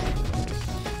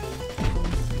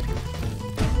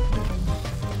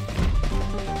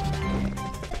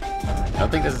 I don't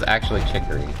think this is actually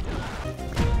Chicory.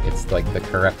 It's like the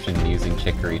corruption using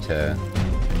Chicory to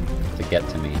get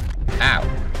to me. Ow!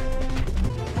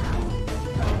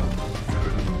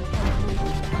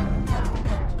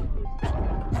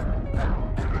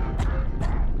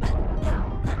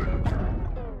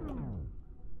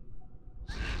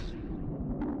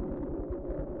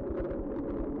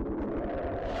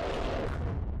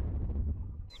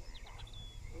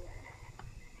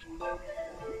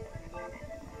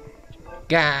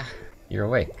 Gah! You're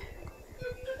awake.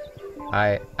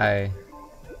 I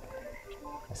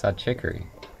saw Chicory.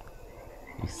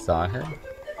 You saw her?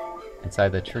 Inside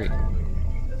the tree.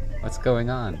 What's going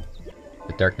on?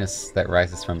 The darkness that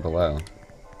rises from below.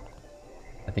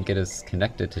 I think it is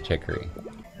connected to Chicory.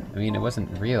 I mean, it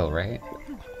wasn't real, right?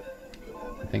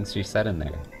 The things she said in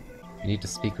there. You need to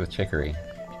speak with Chicory.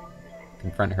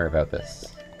 Confront her about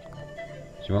this.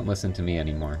 She won't listen to me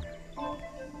anymore.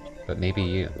 But maybe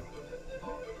you.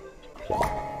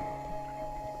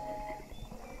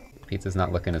 Pizza's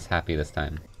not looking as happy this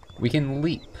time. We can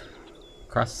leap!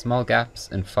 Cross small gaps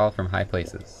and fall from high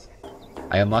places.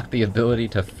 I unlocked the ability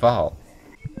to fall.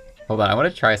 Hold on, I want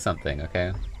to try something,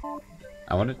 okay?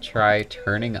 I want to try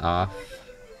turning off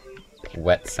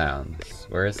wet sounds.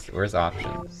 Where's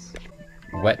options?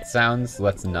 Wet sounds,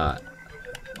 let's not.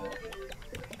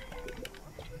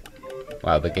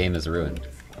 Wow, the game is ruined.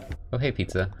 Oh hey,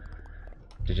 Pizza.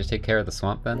 Did you take care of the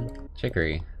swamp then?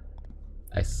 Chicory,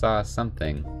 I saw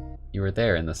something. You were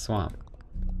there in the swamp.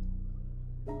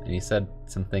 And you said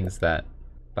some things that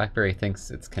Blackberry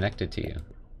thinks it's connected to you.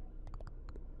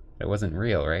 It wasn't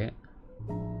real, right?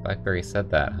 Blackberry said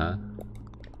that, huh?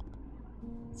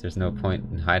 There's no point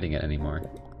in hiding it anymore.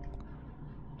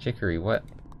 Chicory,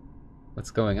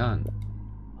 what's going on?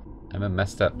 I'm a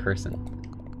messed up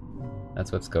person.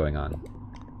 That's what's going on.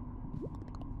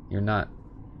 You're not...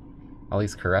 all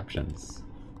these corruptions.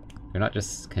 They're not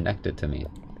just connected to me.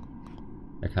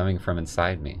 They're coming from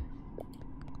inside me.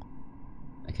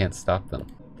 I can't stop them.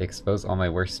 They expose all my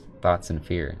worst thoughts and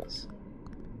fears.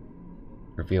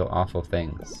 Reveal awful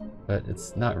things. But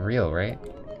it's not real, right?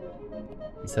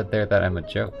 You said there that I'm a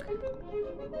joke.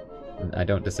 And I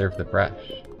don't deserve the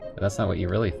brush. But that's not what you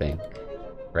really think,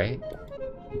 right?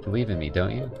 You believe in me,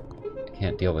 don't you? I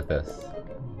can't deal with this.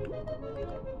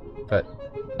 But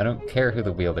I don't care who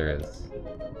the wielder is.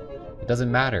 It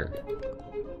doesn't matter.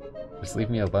 Just leave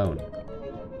me alone.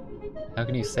 How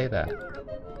can you say that?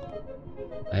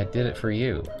 I did it for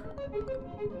you.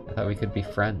 I thought we could be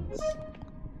friends.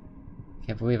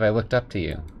 Can't believe I looked up to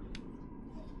you.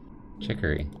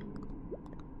 Chicory.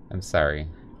 I'm sorry.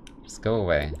 Just go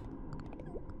away.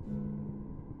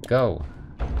 Go!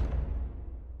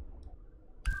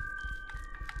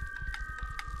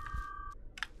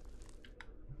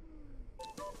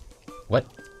 What?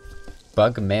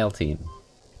 Bug mail team.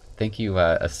 Thank you,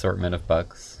 assortment of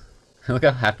bugs. Look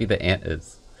how happy the ant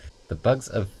is. The bugs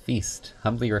of Feast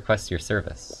humbly request your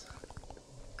service.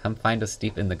 Come find us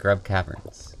deep in the grub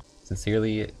caverns.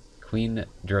 Sincerely, Queen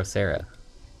Drosera.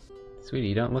 Sweetie,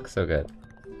 you don't look so good.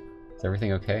 Is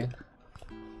everything okay?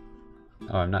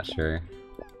 Oh, I'm not sure.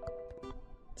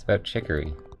 It's about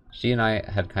Chicory. She and I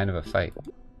had kind of a fight.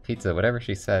 Pizza, whatever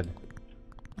she said,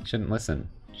 you shouldn't listen.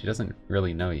 She doesn't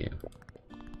really know you.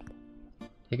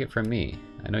 Take it from me.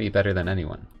 I know you better than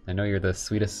anyone. I know you're the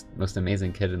sweetest, most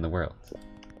amazing kid in the world.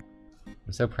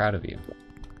 I'm so proud of you.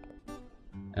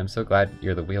 I'm so glad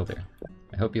you're the wielder.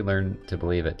 I hope you learn to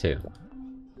believe it too.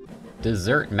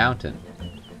 Desert Mountain.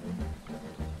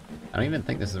 I don't even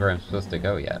think this is where I'm supposed to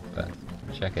go yet, but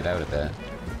check it out a bit.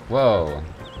 Whoa!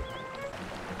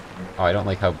 Oh, I don't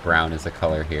like how brown is a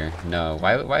color here. No,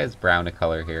 why is brown a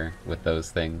color here with those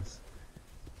things?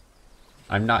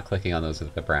 I'm not clicking on those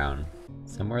with the brown.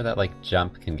 Somewhere that, like,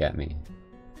 jump can get me.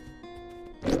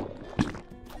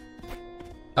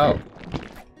 Oh!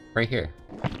 Right here.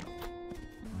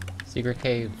 Secret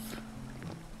cave.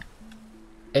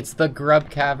 It's the grub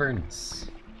caverns!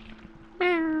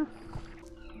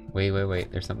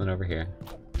 Wait, there's something over here.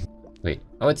 Wait.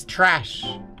 Oh, it's trash!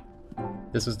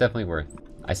 This was definitely worth.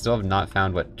 I still have not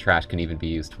found what trash can even be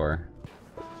used for.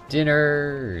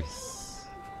 Dinners!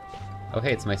 Oh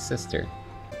hey, it's my sister.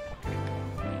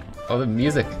 Oh, the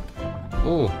music!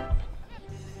 Ooh!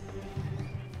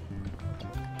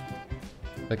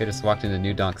 Like I just walked into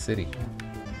New Donk City.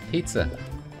 Pizza!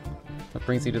 What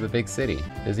brings you to the big city?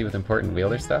 Busy with important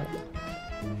wielder stuff?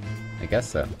 I guess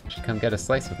so. You should come get a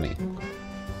slice with me.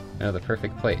 I know the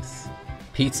perfect place.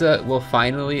 Pizza will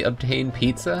finally obtain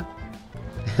pizza?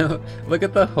 Look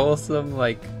at the wholesome,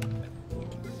 like,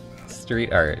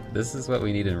 street art. This is what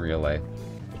we need in real life.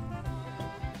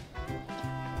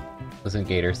 Listen,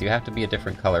 Gators, you have to be a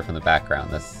different color from the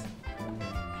background.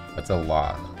 That's a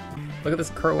law. Look at this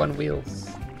crow on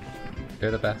wheels.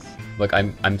 They're the best. Look,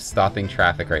 I'm stopping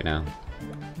traffic right now.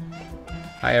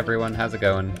 Hi everyone, how's it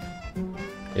going?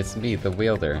 It's me, the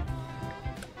wielder.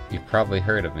 You've probably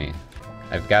heard of me.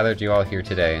 I've gathered you all here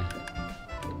today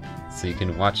so you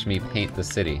can watch me paint the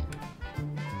city.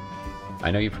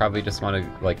 I know you probably just want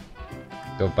to, like,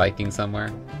 go biking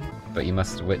somewhere, but you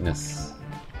must witness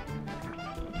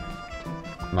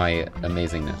my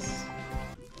amazingness.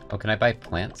 Oh, can I buy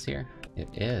plants here? It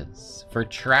is. For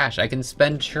trash! I can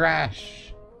spend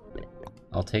trash!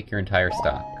 I'll take your entire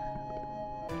stock.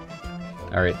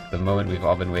 Alright, the moment we've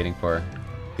all been waiting for.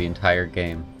 The entire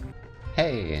game.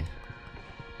 Hey!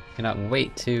 Cannot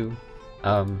wait to,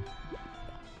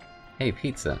 Hey,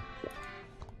 Pizza.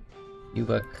 You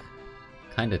look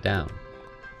kinda down.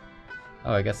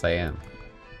 Oh, I guess I am.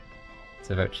 It's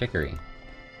about Chicory.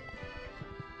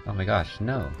 Oh my gosh,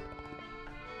 no.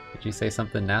 Did you say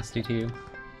something nasty to you? Do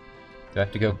I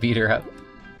have to go beat her up?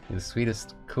 You're the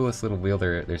sweetest, coolest little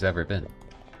wielder there's ever been.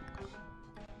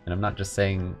 And I'm not just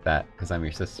saying that because I'm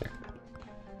your sister.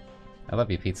 I love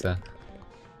you, Pizza.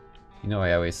 You know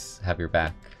I always have your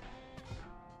back.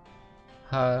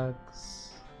 Hugs.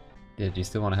 Did you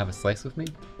still want to have a slice with me?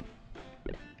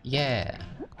 Yeah!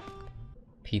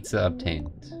 Pizza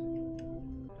obtained.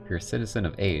 If you're a citizen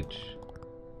of age,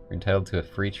 you're entitled to a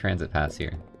free transit pass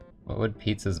here. What would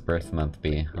Pizza's birth month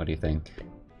be? What do you think?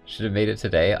 Should have made it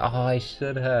today? Oh, I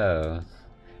should have!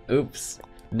 Oops!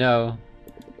 No!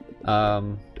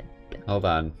 Hold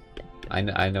on. I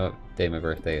know what day my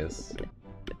birthday is.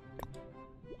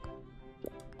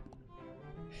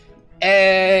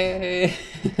 Hey!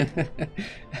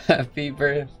 Happy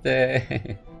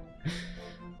birthday!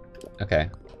 Okay.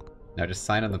 Now just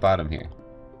sign on the bottom here.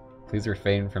 Please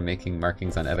refrain from making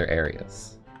markings on other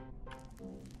areas.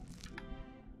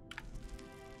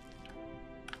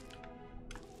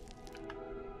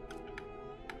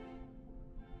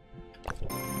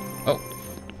 Oh!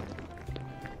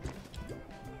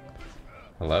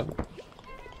 Hello?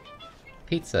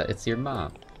 Pizza, it's your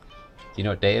mom. Do you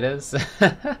know what day it is?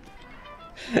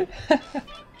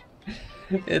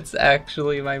 It's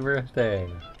actually my birthday.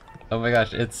 Oh my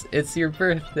gosh, it's your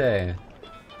birthday.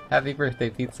 Happy birthday,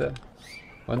 Pizza.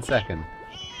 1 second.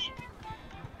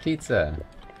 Pizza.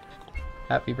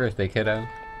 Happy birthday, kiddo.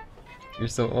 You're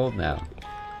so old now.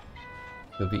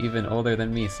 You'll be even older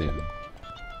than me soon.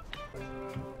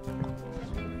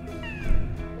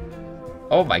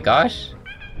 Oh my gosh!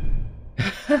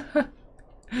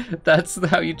 That's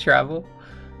how you travel?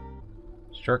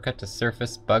 Shortcut to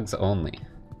surface, bugs only.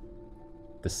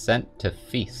 Descent to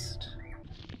feast.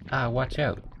 Ah, watch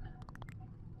out.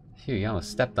 Phew, you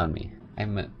almost stepped on me.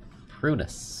 I'm a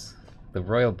Prunus, the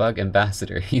royal bug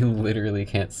ambassador. You literally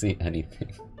can't see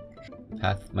anything.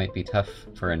 Path might be tough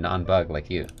for a non-bug like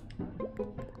you.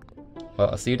 Well,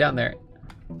 I'll see you down there.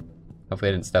 Hopefully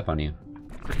I didn't step on you.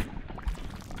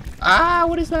 Ah,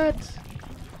 what is that?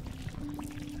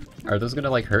 Are those gonna,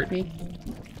 like, hurt me?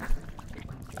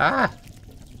 Ah!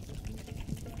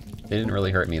 They didn't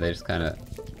really hurt me, they just kinda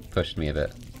pushed me a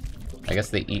bit. I guess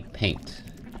they eat paint.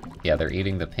 Yeah, they're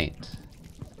eating the paint.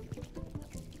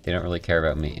 They don't really care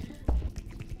about me.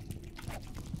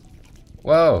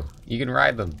 Whoa! You can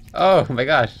ride them! Oh my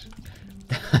gosh!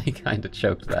 I kinda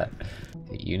choked that.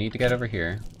 Okay, you need to get over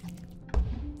here.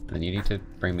 Then you need to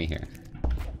bring me here.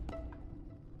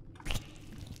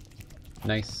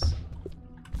 Nice.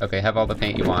 Okay, have all the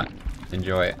paint you want.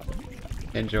 Enjoy it.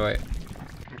 Enjoy.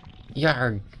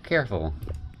 Yarg! Careful!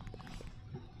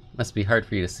 Must be hard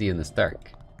for you to see in this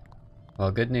dark.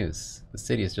 Well, good news. The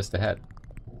city is just ahead.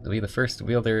 You'll be the first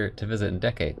wielder to visit in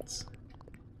decades.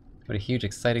 What a huge,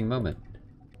 exciting moment.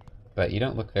 But you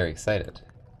don't look very excited.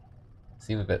 You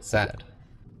seem a bit sad.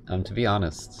 To be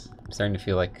honest, I'm starting to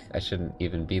feel like I shouldn't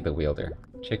even be the wielder.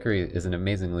 Chicory is an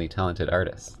amazingly talented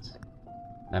artist.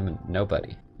 I'm a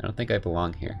nobody. I don't think I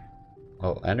belong here.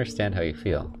 Well, I understand how you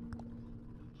feel.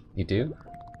 You do?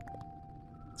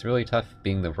 It's really tough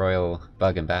being the royal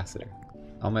bug ambassador.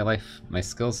 All my life, my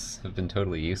skills have been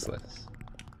totally useless.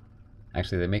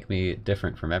 Actually, they make me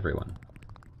different from everyone.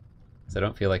 So I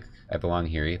don't feel like I belong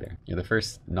here either. You're the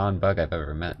first non-bug I've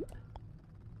ever met.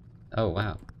 Oh,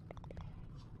 wow.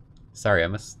 Sorry, I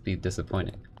must be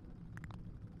disappointing.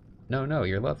 No,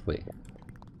 you're lovely.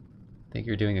 I think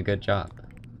you're doing a good job.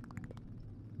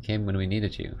 You came when we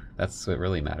needed you. That's what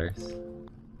really matters.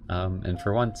 And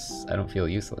for once, I don't feel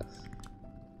useless.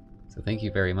 So thank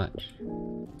you very much.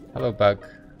 Hello, bug.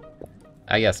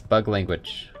 Ah yes, bug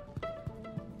language.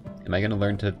 Am I gonna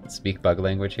learn to speak bug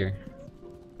language here?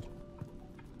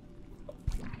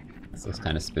 This looks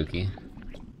kind of spooky.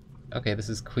 Okay, this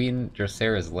is Queen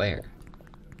Drosera's lair.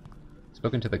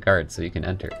 Spoken to the guard so you can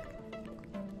enter.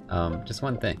 Just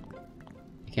one thing.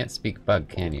 You can't speak bug,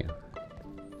 can you?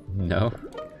 No?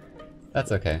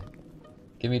 That's okay.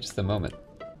 Give me just a moment.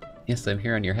 Yes, I'm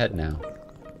here on your head now.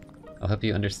 I'll help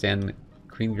you understand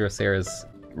Queen Drosera's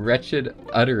wretched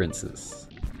utterances.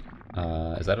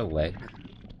 Is that a leg?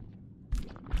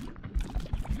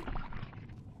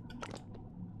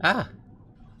 Ah!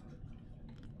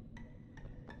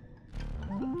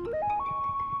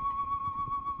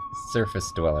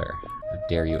 Surface Dweller. How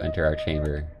dare you enter our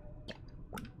chamber.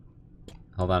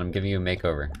 Hold on, I'm giving you a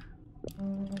makeover.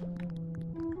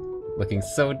 Looking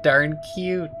so darn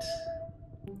cute!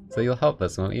 So you'll help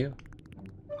us, won't you?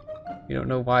 We don't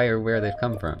know why or where they've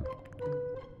come from.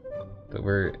 But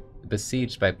we're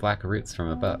besieged by black roots from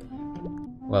above.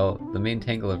 Well, the main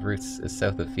tangle of roots is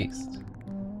south of Feast.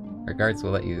 Our guards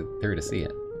will let you through to see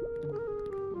it.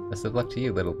 Best of luck to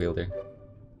you, little wielder.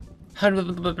 Oh,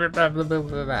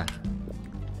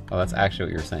 that's actually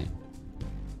what you're saying.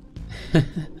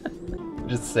 I'm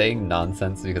just saying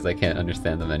nonsense because I can't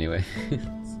understand them anyway.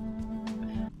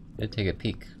 Did take a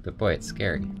peek, but boy, it's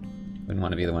scary. Wouldn't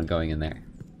want to be the one going in there.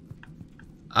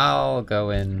 I'll go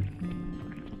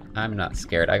in. I'm not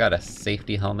scared. I got a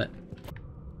safety helmet.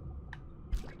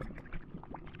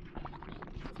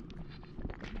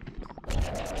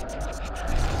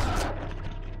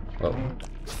 Whoa.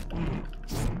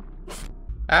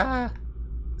 Ah!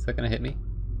 Is that gonna hit me?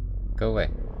 Go away.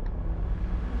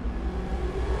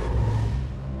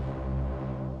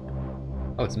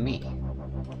 Oh, it's me.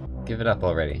 Give it up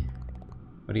already.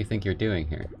 What do you think you're doing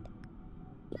here?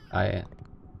 I'm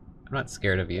not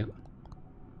scared of you.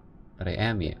 But I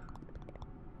am you.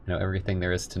 I know everything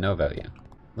there is to know about you.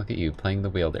 Look at you, playing the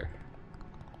wielder.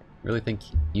 Really think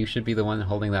you should be the one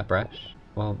holding that brush?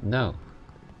 Well, no.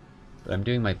 But I'm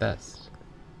doing my best.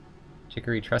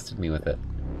 Chicory trusted me with it.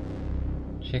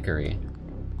 Chicory?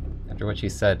 After what she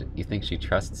said, you think she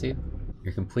trusts you?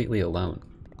 You're completely alone.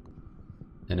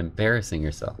 And embarrassing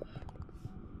yourself.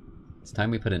 It's time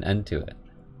we put an end to it.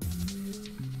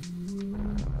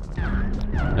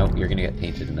 Nope, you're gonna get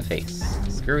painted in the face.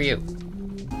 Screw you!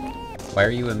 Why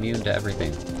are you immune to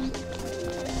everything?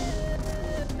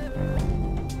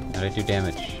 How'd I do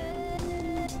damage?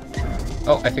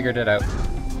 Oh, I figured it out.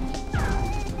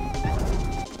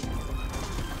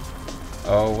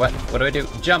 Oh, what? What do I do?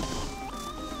 Jump!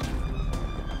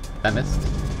 That missed.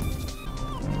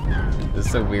 This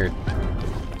is so weird.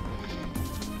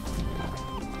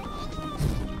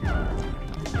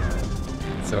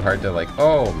 It's so hard to like,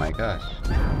 oh my gosh.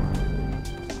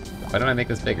 Why don't I make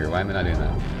this bigger? Why am I not doing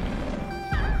that?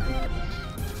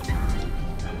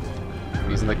 I'm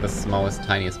using like the smallest,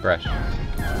 tiniest brush.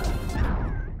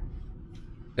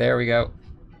 There we go.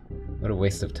 What a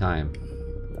waste of time.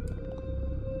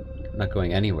 I'm not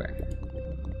going anywhere.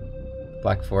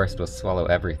 Black Forest will swallow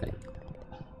everything.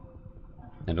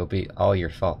 And it'll be all your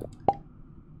fault.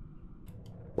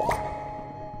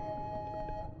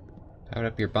 Powered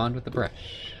up your bond with the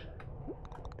brush.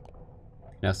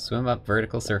 Now swim up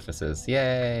vertical surfaces.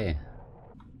 Yay!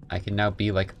 I can now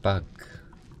be like a bug.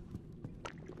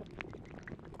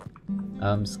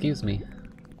 Excuse me.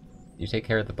 You take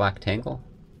care of the black tangle?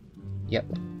 Yep.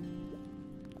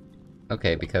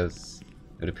 Okay, because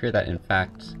it would appear that, in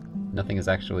fact, nothing has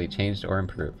actually changed or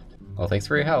improved. Well, thanks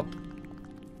for your help.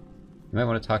 You might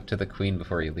want to talk to the queen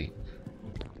before you leave.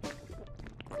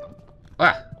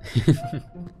 Ah!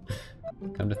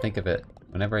 Come to think of it,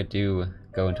 whenever I do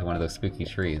go into one of those spooky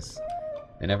trees,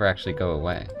 they never actually go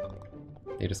away.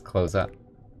 They just close up.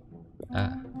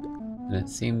 Ah. And it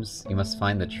seems you must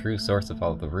find the true source of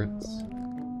all the roots.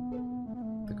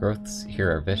 The growths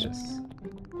here are vicious.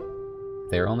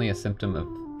 They are only a symptom of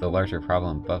the larger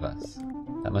problem above us.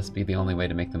 That must be the only way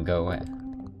to make them go away.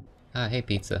 Ah, hey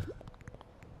pizza.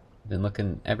 I've been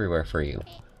looking everywhere for you.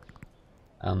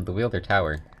 The Wielder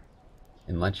Tower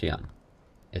in Luncheon.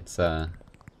 It's,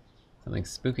 something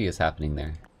spooky is happening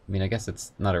there. I mean, I guess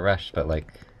it's not a rush, but like,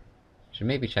 you should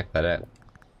maybe check that out.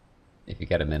 If you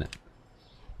get a minute.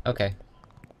 Okay.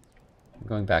 I'm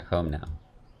going back home now.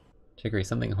 Chicory,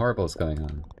 something horrible is going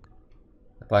on.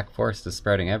 The Black Forest is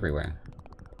sprouting everywhere.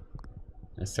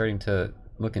 And it's starting to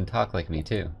look and talk like me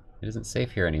too. It isn't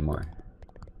safe here anymore.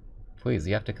 Please,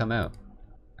 you have to come out.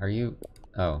 Are you...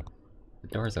 Oh. The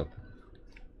door's open.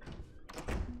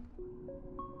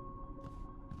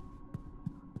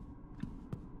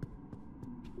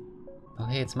 Oh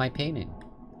hey, it's my painting.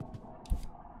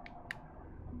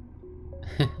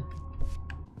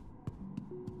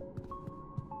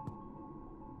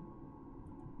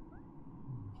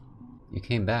 You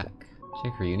came back.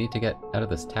 Chicory, you need to get out of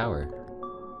this tower.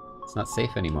 It's not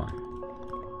safe anymore.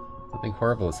 Something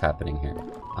horrible is happening here.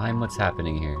 I'm what's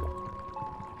happening here.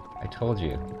 I told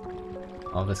you.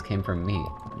 All this came from me.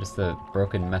 I'm just a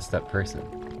broken, messed up person.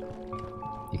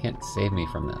 You can't save me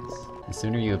from this. The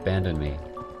sooner you abandon me,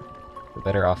 the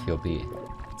better off you'll be.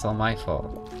 It's all my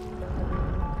fault.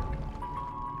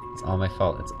 It's all my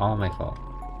fault. It's all my fault.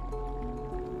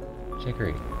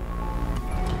 Chicory.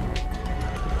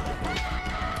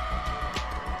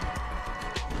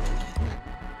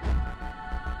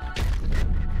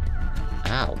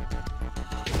 Ow.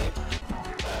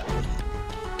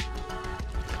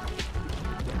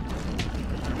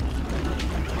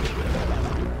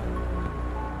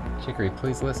 Chicory,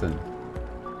 please listen.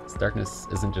 This darkness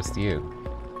isn't just you.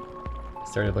 It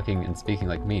started looking and speaking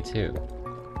like me too.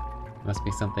 It must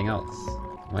be something else.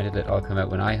 Why did it all come out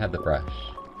when I had the brush?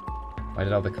 Why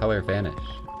did all the color vanish?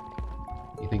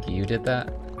 You think you did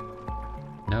that?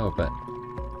 No, but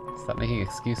stop making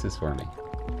excuses for me.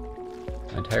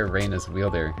 My entire reign as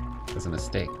wielder was a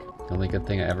mistake. The only good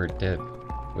thing I ever did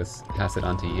was pass it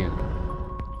on to you.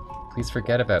 Please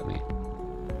forget about me.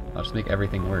 I'll just make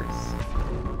everything worse.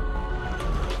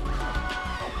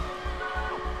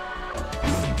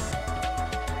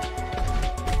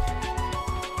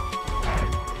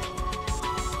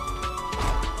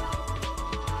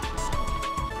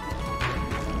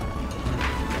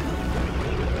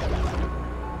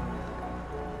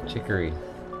 Chicory,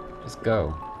 just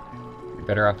go. You're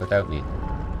better off without me.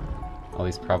 All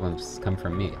these problems come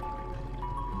from me.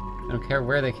 I don't care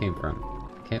where they came from.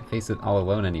 I can't face it all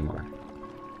alone anymore.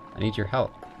 I need your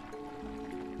help.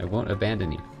 I won't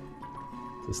abandon you.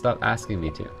 So stop asking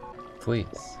me to.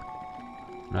 Please.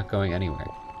 I'm not going anywhere.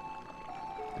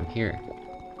 I'm here.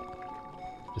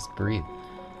 Just breathe.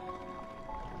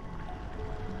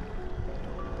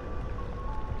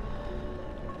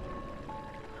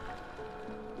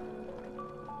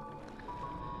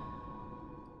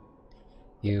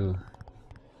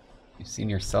 You've seen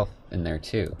yourself in there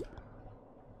too.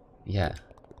 Yeah.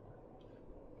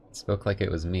 It spoke like it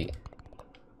was me.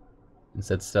 And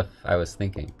said stuff I was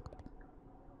thinking.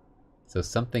 So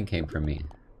something came from me.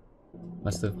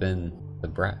 Must have been the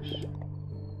brush.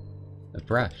 The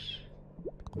brush.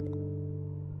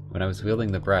 When I was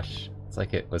wielding the brush, it's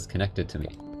like it was connected to me.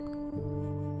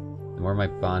 The more my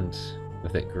bond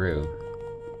with it grew,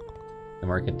 the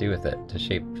more I could do with it to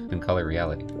shape and color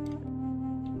reality.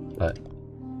 But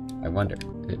I wonder,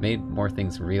 if it made more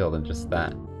things real than just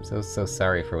that. I'm so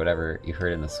sorry for whatever you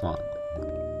heard in the swamp.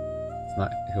 It's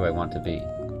not who I want to be.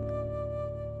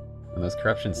 When those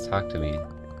corruptions talk to me,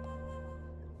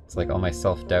 It's like all my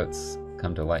self-doubts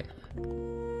come to life,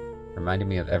 reminding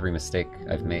me of every mistake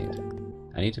I've made.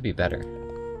 I need to be better.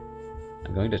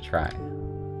 I'm going to try.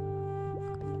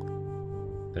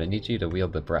 But I need you to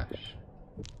wield the brush.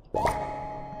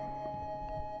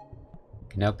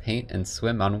 Can now paint and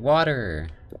swim on water!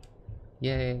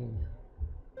 Yay!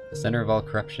 The center of all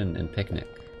corruption and picnic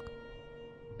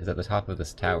is at the top of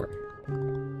this tower.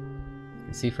 You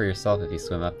can see for yourself if you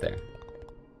swim up there.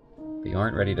 But you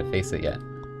aren't ready to face it yet,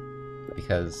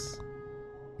 because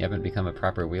you haven't become a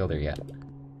proper wielder yet.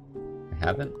 I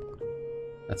haven't?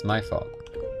 That's my fault.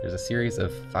 There's a series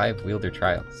of 5 wielder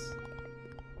trials.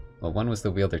 Well, one was the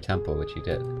wielder temple, which you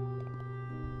did.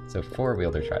 So 4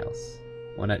 wielder trials.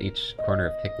 1 at each corner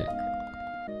of picnic.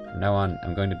 From now on,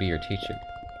 I'm going to be your teacher.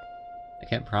 I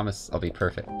can't promise I'll be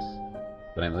perfect,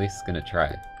 but I'm at least gonna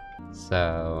try.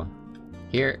 So...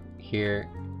 here, here,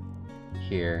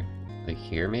 here, like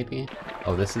here maybe?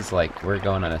 Oh, this is like, we're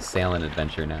going on a sailing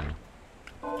adventure now.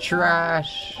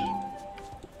 Trash!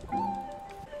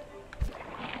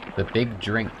 The big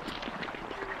drink.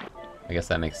 I guess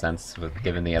that makes sense, with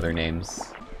given the other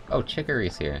names. Oh,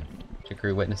 Chicory's here.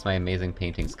 Chicory witnessed my amazing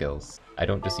painting skills. I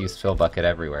don't just use fill bucket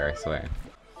everywhere, I swear.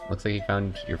 Looks like you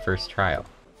found your first trial.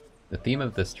 The theme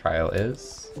of this trial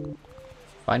is...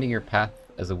 finding your path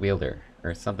as a wielder,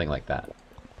 or something like that.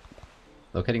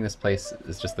 Locating this place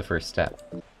is just the first step.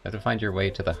 You have to find your way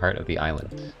to the heart of the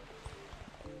island.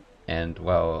 And,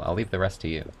 well, I'll leave the rest to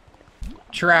you.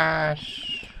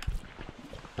 Trash!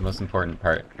 The most important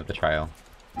part of the trial.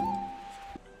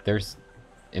 There's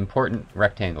important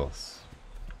rectangles.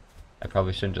 I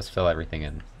probably shouldn't just fill everything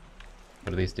in.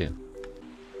 What do these do?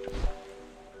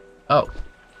 Oh!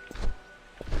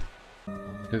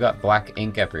 Who got black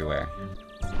ink everywhere?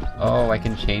 Oh, I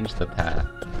can change the path.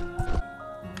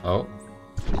 Oh.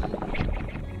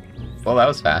 Well, that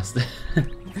was fast.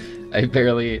 I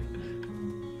barely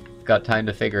got time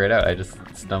to figure it out. I just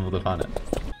stumbled upon it.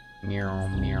 Meow,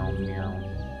 meow, meow.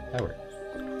 That worked.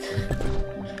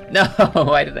 No!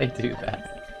 Why did I do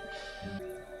that?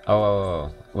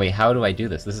 Oh, wait, how do I do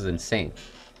this? This is insane.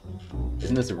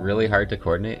 Isn't this really hard to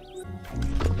coordinate?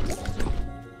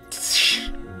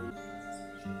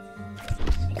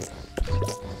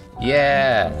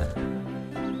 Yeah!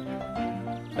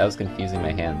 That was confusing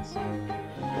my hands.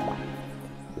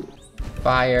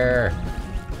 Fire!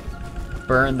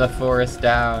 Burn the forest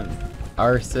down!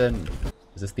 Arson!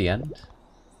 Is this the end?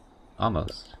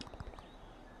 Almost.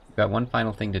 We've got one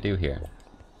final thing to do here.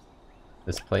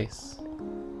 This place.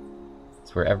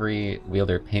 It's where every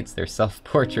wielder paints their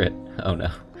self-portrait. Oh no.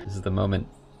 This is the moment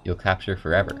you'll capture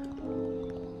forever.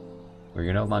 Where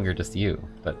you're no longer just you,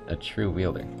 but a true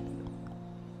wielder.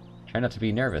 Try not to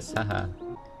be nervous, haha.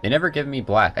 They never give me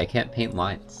black, I can't paint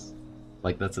lines.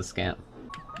 Like, that's a scam.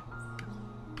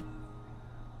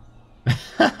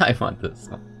 I want this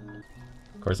one.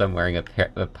 Of course I'm wearing a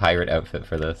pirate outfit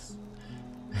for this.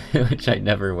 Which I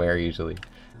never wear usually.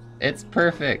 It's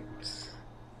perfect!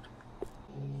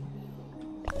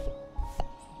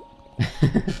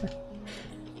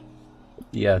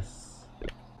 Yes.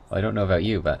 Well, I don't know about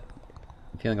you, but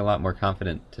I'm feeling a lot more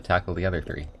confident to tackle the other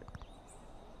 3.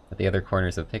 At the other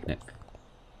corners of picnic.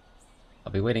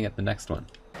 I'll be waiting at the next one.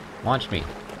 Launch me!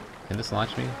 Can this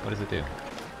launch me? What does it do?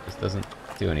 This doesn't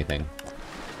do anything.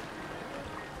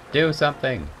 Do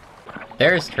something!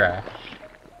 There's trash!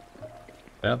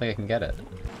 But I don't think I can get it.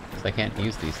 Because I can't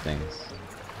use these things.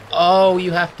 Oh,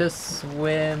 you have to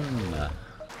swim!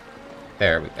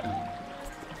 There we go.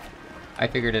 I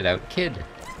figured it out. Kid!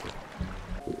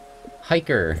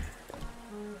 Hiker!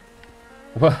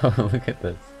 Whoa, look at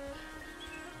this.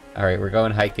 Alright, we're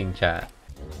going hiking, chat.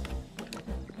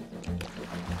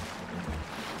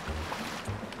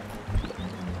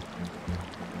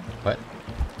 What?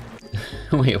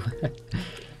 Wait, what?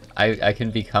 I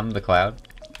can become the cloud?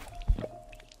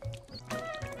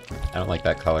 I don't like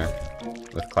that color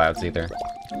with clouds either.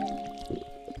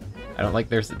 I don't like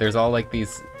there's all like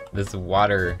these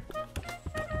water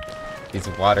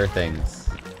things.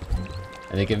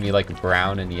 And they give me like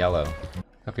brown and yellow.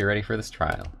 Hope you're ready for this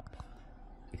trial.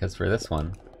 Because for this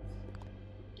one,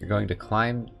 you're going to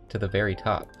climb to the very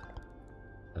top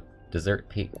of Desert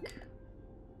Peak.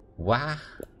 Wah!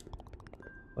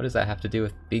 What does that have to do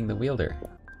with being the wielder?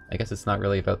 I guess it's not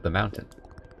really about the mountain.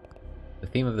 The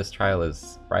theme of this trial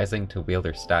is rising to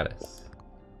wielder status.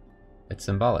 It's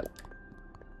symbolic,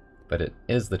 but it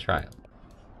is the trial.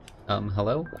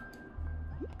 Hello?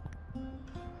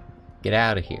 Get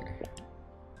out of here.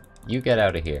 You get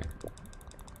out of here.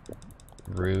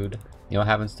 Rude. You know what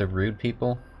happens to rude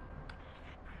people?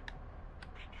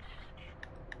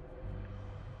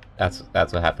 That's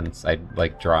what happens. I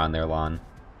like draw on their lawn.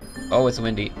 Oh, it's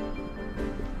windy.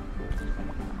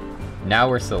 Now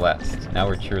we're Celeste. Now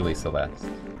we're truly Celeste.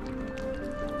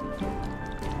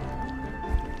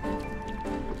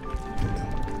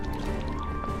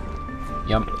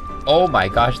 Yump. Oh my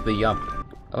gosh, the yump.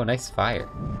 Oh, nice fire.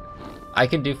 I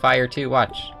can do fire too,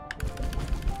 watch.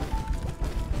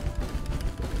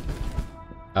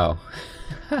 Oh.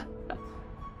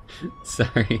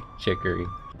 Sorry, Chicory.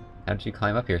 How did you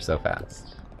climb up here so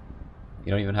fast?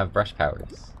 You don't even have brush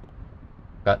powers.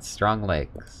 Got strong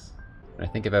legs. When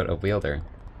I think about a wielder,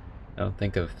 I don't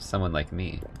think of someone like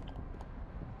me.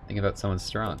 I think about someone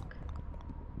strong.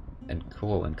 And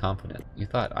cool and confident. You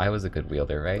thought I was a good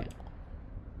wielder, right?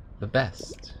 The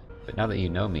best. But now that you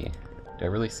know me, do I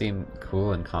really seem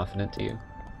cool and confident to you?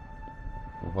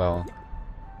 Well,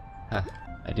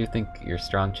 I do think you're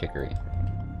strong, Chicory.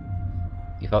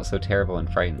 You felt so terrible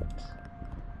and frightened.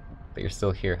 But you're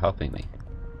still here helping me.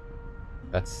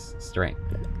 That's strength.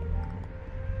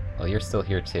 Well, you're still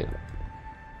here too.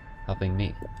 Helping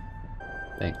me.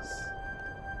 Thanks.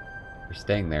 For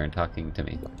staying there and talking to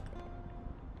me.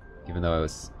 Even though I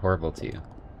was horrible to you.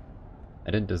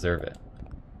 I didn't deserve it.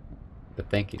 But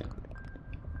thank you.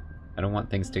 I don't want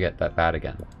things to get that bad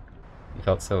again. You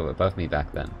felt so above me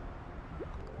back then.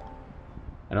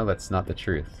 I know that's not the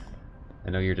truth. I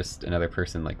know you're just another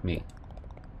person like me.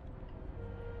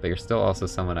 But you're still also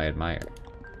someone I admire.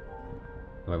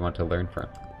 Who I want to learn from.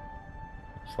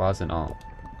 Flaws and all.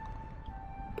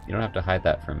 You don't have to hide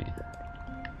that from me.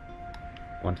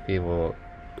 I want to be able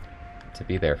to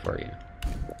be there for you.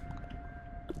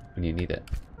 When you need it.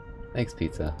 Thanks,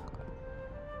 Pizza.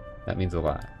 That means a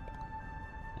lot.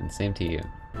 And same to you.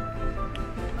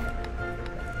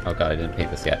 Oh god, I didn't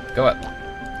paint this yet. Go up!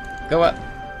 Go up!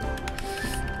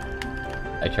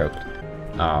 I choked.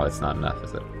 Oh, it's not enough,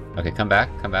 is it? Okay, come back,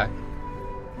 come back.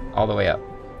 All the way up.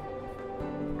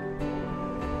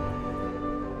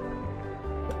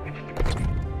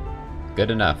 Good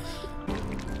enough.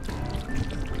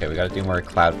 Okay, we gotta do more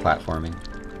cloud platforming.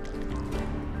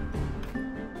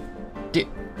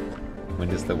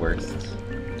 Wind is the worst.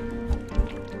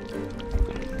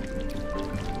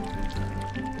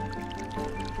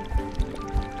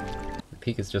 The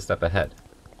peak is just up ahead.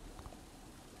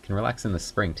 You can relax in the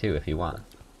spring too if you want.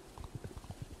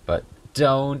 But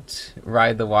don't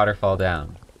ride the waterfall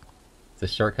down. It's a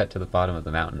shortcut to the bottom of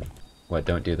the mountain. What,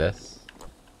 don't do this?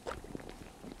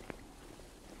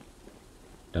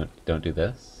 Don't do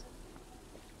this?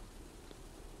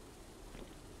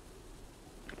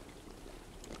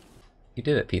 You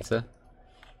did it, Pizza.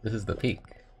 This is the peak.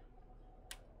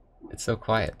 It's so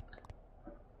quiet.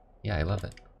 Yeah, I love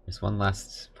it. There's one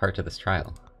last part to this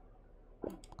trial.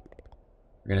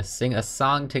 We're gonna sing a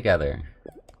song together.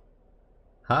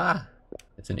 Ha!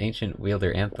 It's an ancient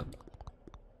wielder anthem.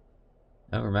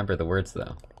 I don't remember the words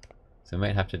though, so we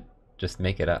might have to just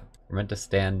make it up. We're meant to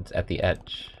stand at the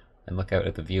edge and look out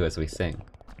at the view as we sing.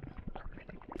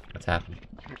 What's happening?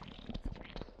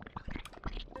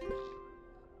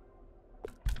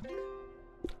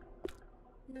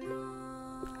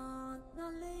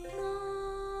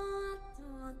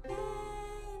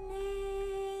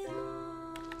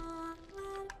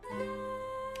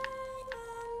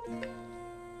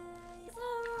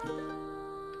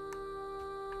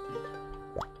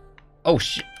 Oh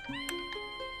shit!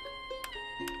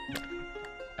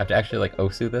 I have to actually like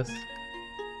Osu this?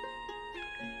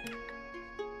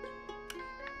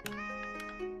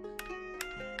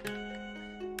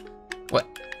 What?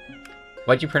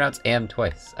 Why'd you pronounce am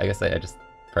twice? I guess I just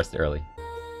pressed it early.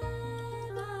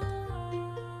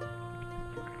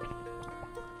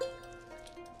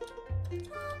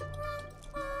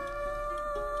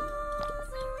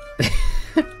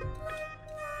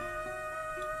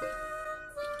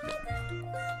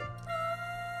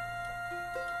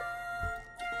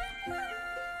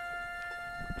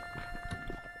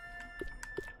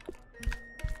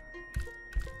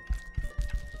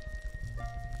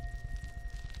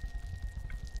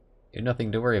 You're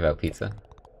nothing to worry about, Pizza.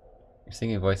 Your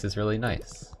singing voice is really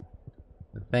nice.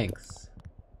 Thanks.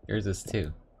 Yours is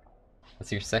too.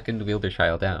 That's your second wielder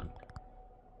trial down.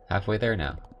 Halfway there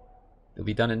now. You'll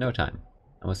be done in no time.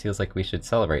 Almost feels like we should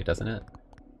celebrate, doesn't it?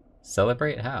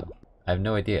 Celebrate? How? I have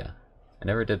no idea. I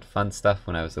never did fun stuff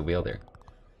when I was a wielder.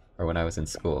 Or when I was in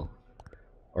school.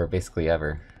 Or basically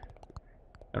ever.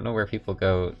 I don't know where people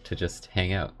go to just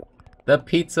hang out. The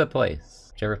pizza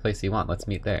place! Whichever place you want, let's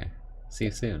meet there. See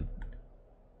you soon.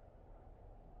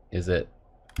 Is it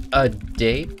a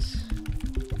date?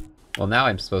 Well, now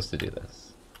I'm supposed to do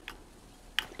this.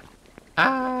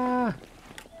 Ah!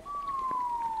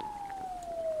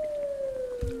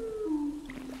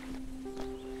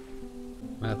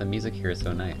 Oh, the music here is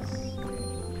so nice.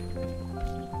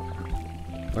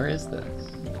 Where is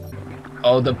this?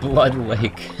 Oh, the Blood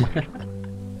Lake!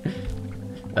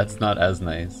 That's not as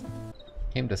nice.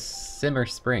 Came to Simmer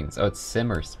Springs. Oh, it's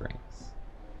Simmer Springs.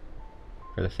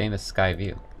 For the famous sky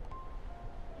view.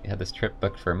 We had this trip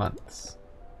booked for months.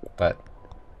 But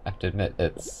I have to admit,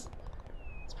 it's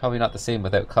probably not the same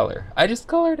without color. I just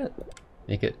colored it!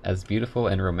 Make it as beautiful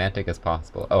and romantic as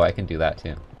possible. Oh, I can do that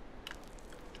too.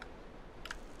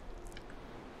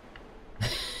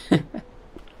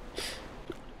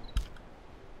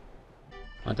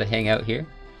 Want to hang out here?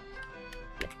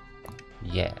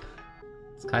 Yeah.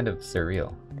 It's kind of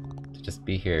surreal to just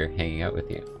be here hanging out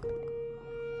with you.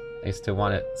 I used to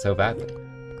want it so badly.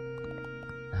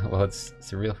 Well, it's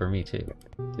surreal for me too,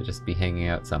 to just be hanging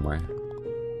out somewhere.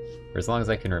 For as long as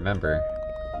I can remember,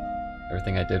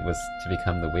 everything I did was to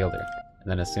become the wielder. And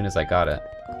then as soon as I got it,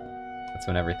 that's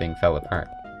when everything fell apart.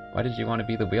 Why did you want to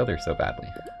be the wielder so badly?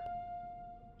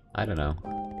 I don't know.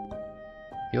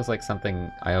 Feels like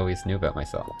something I always knew about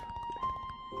myself.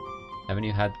 Haven't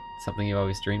you had something you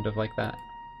always dreamed of like that?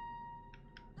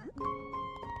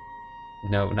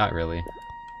 No, not really.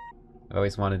 I've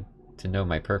always wanted to know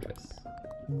my purpose.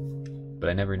 But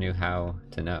I never knew how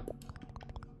to know.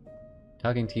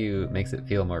 Talking to you makes it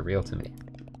feel more real to me.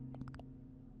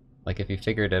 Like if you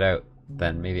figured it out,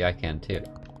 then maybe I can too.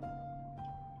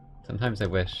 Sometimes I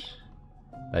wish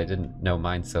that I didn't know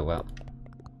mine so well.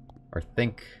 Or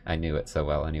think I knew it so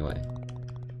well anyway.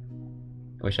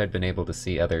 I wish I'd been able to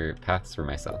see other paths for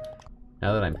myself.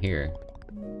 Now that I'm here,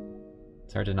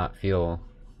 it's hard to not feel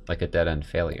like a dead-end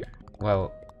failure.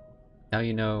 Well, now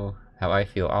you know how I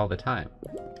feel all the time.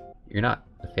 You're not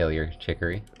a failure,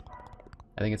 Chicory.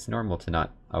 I think it's normal to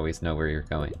not always know where you're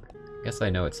going. Guess I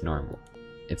know it's normal.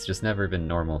 It's just never been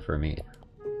normal for me.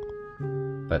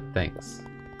 But thanks.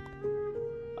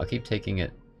 I'll keep taking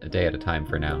it a day at a time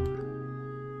for now.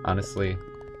 Honestly,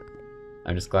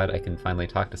 I'm just glad I can finally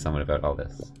talk to someone about all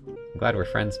this. I'm glad we're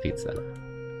friends, Pizza.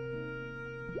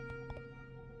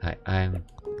 I'm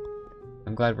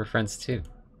glad we're friends too.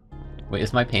 Wait,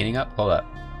 is my painting up? Hold up.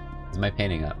 Is my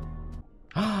painting up?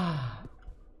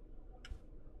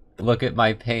 Look at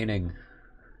my painting.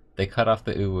 They cut off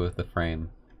the uwu with the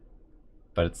frame.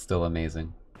 But it's still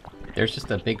amazing. There's just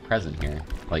a big present here.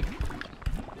 Like,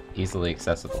 easily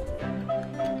accessible.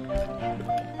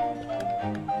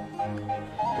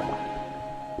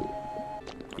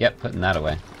 Yep, putting that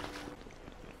away.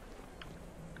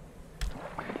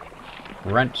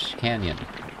 Runch Canyon.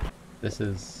 This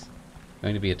is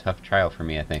going to be a tough trial for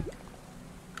me, I think.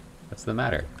 What's the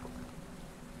matter?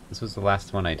 This was the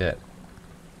last one I did.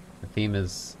 The theme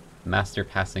is Master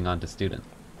Passing On to Student.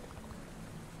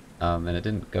 And it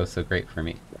didn't go so great for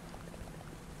me.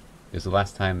 It was the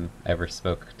last time I ever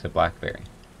spoke to Blackberry.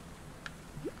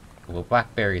 Well,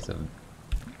 Blackberry's a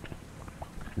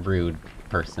rude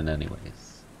person anyways.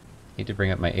 I hate to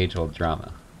bring up my age-old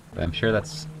drama, but I'm sure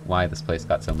that's why this place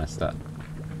got so messed up.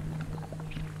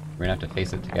 We're gonna have to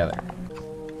face it together.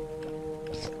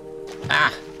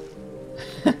 Ah!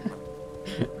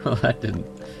 Well, that didn't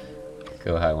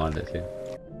go how I wanted it to.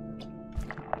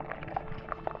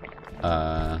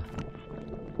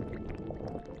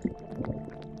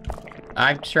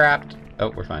 I'm trapped! Oh,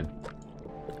 we're fine.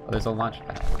 Oh, there's a launch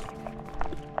pad.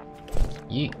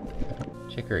 Yeet!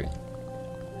 Chicory.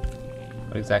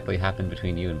 What exactly happened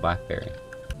between you and Blackberry?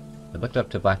 I looked up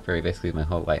to Blackberry basically my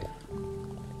whole life.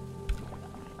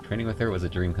 Training with her was a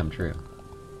dream come true.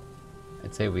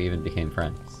 I'd say we even became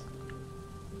friends.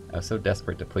 I was so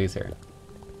desperate to please her.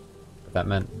 But that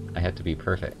meant I had to be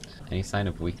perfect. Any sign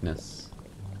of weakness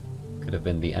could have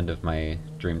been the end of my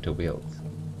dream to wield.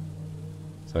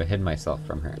 So I hid myself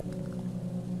from her.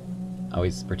 I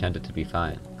always pretended to be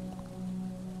fine.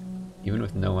 Even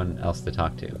with no one else to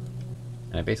talk to.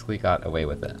 And I basically got away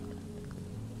with it.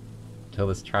 Until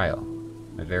this trial.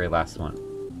 My very last one.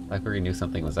 Blackberry knew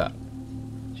something was up.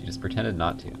 She just pretended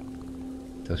not to.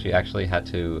 Until she actually had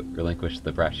to relinquish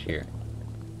the brush here.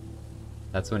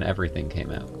 That's when everything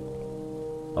came out.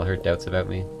 All her doubts about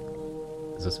me.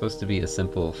 This was supposed to be a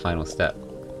simple final step.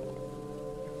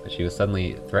 But she was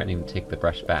suddenly threatening to take the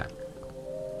brush back.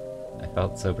 I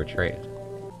felt so betrayed.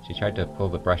 She tried to pull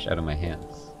the brush out of my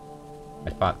hands. I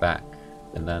fought back,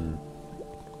 and then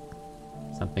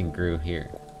something grew here.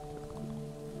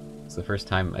 It's the first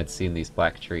time I'd seen these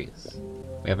black trees.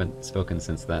 We haven't spoken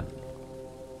since then.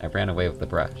 I ran away with the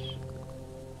brush.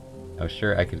 I was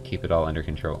sure I could keep it all under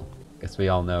control. Guess we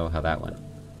all know how that went.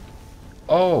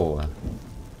 Oh!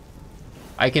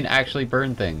 I can actually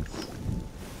burn things.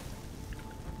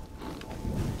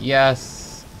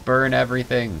 Yes! Burn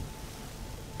everything!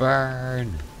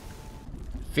 Burn!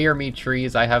 Fear me,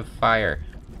 trees, I have fire.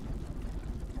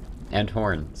 And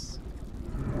horns.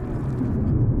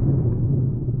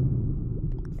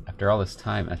 After all this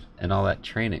time and all that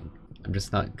training, I'm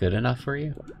just not good enough for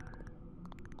you?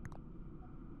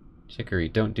 Chicory,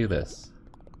 don't do this.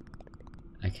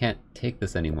 I can't take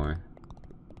this anymore.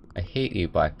 I hate you,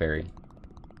 Blackberry.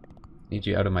 I need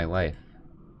you out of my life.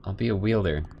 I'll be a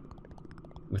wielder.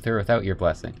 With or without your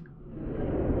blessing.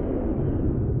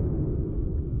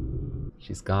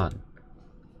 She's gone.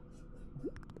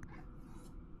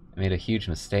 I made a huge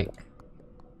mistake.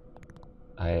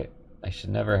 I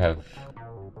should never have...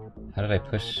 How did I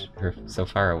push her so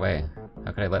far away?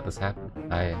 How could I let this happen?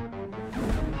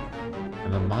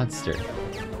 I'm a monster.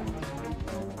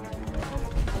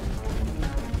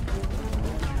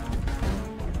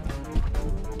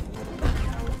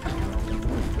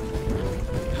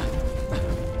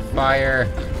 Fire!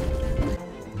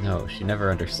 No, she never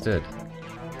understood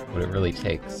what it really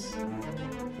takes.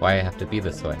 Why I have to be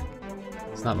this way.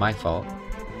 It's not my fault.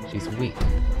 She's weak.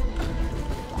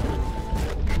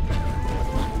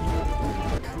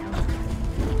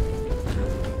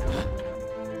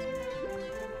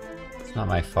 It's not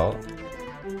my fault.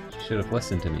 She should have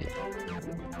listened to me.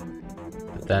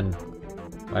 But then,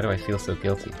 why do I feel so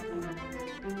guilty?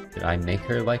 Did I make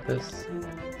her like this?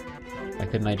 Why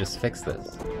couldn't I just fix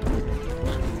this?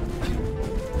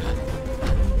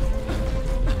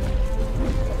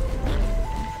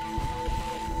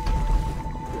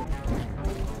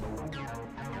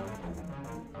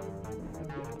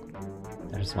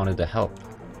 I just wanted to help.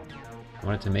 I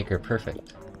wanted to make her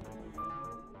perfect.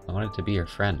 I wanted to be her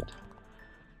friend.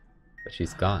 But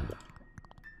she's gone.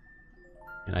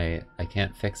 And I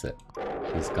can't fix it.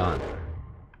 She's gone.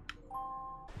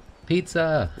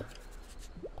 Pizza!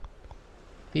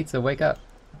 Pizza, wake up!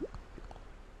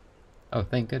 Oh,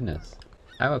 thank goodness.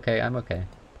 I'm okay, I'm okay.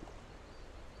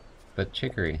 But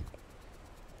Chicory...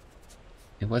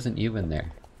 It wasn't you in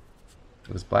there.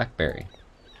 It was Blackberry.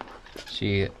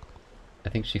 I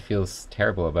think she feels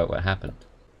terrible about what happened.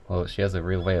 Well, she has a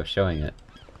real way of showing it.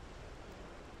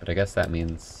 But I guess that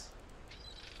means...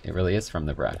 It really is from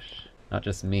the brush. Not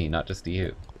just me, not just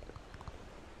you.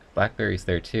 If Blackberry's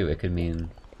there too, it could mean...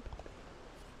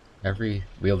 Every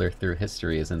wielder through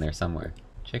history is in there somewhere.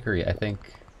 Chicory, I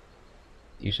think...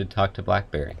 You should talk to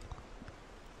Blackberry.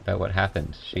 About what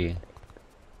happened.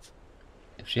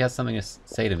 If she has something to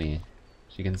say to me,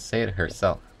 she can say it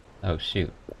herself. Oh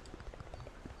shoot.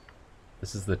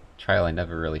 This is the trial I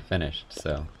never really finished,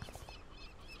 so...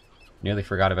 Nearly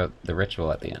forgot about the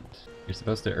ritual at the end. You're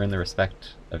supposed to earn the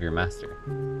respect of your master.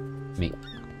 Me.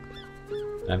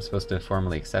 And I'm supposed to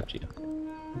formally accept you.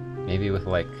 Maybe with,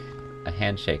 like, a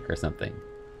handshake or something.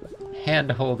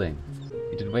 Hand-holding!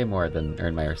 You did way more than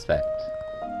earn my respect.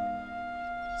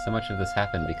 So much of this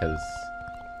happened because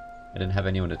I didn't have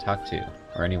anyone to talk to,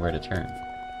 or anywhere to turn.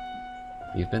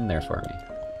 You've been there for me.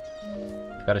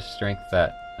 You've got a strength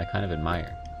that I kind of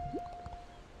admire.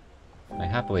 I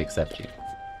happily accept you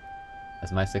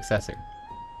as my successor.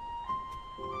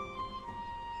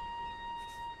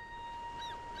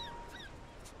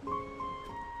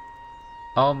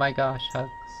 Oh my gosh, hugs.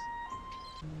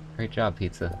 Great job,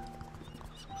 Pizza.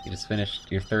 You just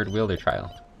finished your third wielder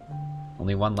trial.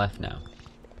 Only one left now.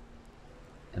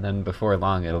 And then before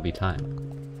long it'll be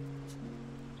time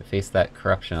to face that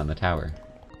corruption on the tower.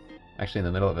 Actually in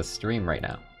the middle of a stream right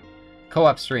now.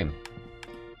 Co-op stream.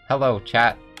 Hello,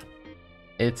 chat.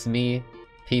 It's me,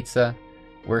 Pizza.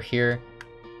 We're here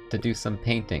to do some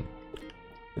painting.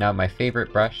 Now my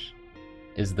favorite brush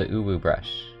is the Uwu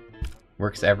brush.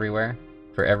 Works everywhere,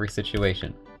 for every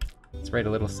situation. Let's write a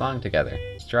little song together.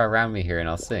 Just draw around me here and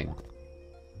I'll sing.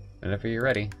 Whenever you're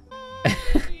ready.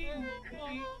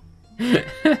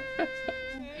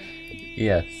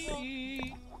 Yes.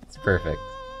 It's perfect.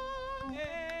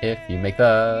 If you make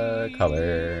the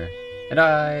color, and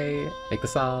I make the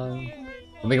song,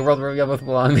 we'll make a world where we all both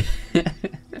belong.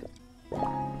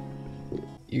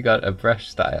 You got a brush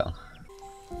style.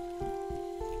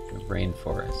 A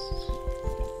rainforest.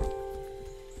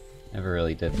 Never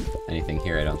really did anything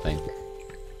here, I don't think.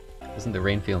 Doesn't the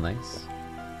rain feel nice?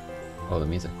 Oh, the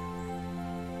music.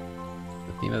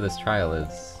 The theme of this trial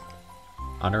is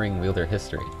honoring wielder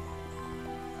history.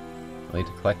 We'll need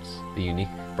to collect the unique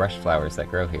brush flowers that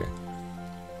grow here.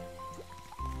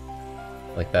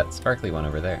 Like that sparkly one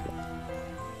over there.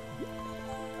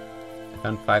 I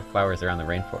found 5 flowers around the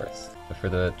rainforest, but for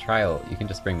the trial, you can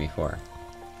just bring me 4.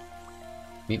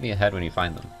 Meet me ahead when you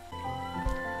find them.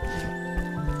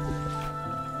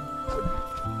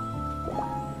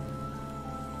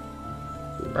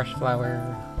 Brush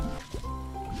flower.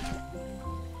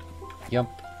 Yump.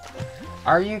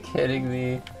 Are you kidding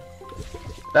me?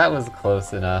 That was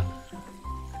close enough.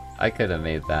 I could have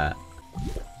made that.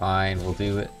 Fine, we'll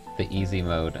do it the easy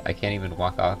mode. I can't even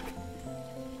walk off.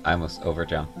 I almost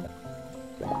overjumped.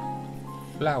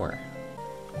 Flower.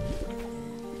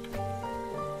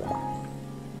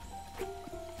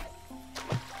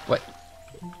 What?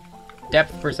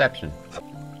 Depth perception.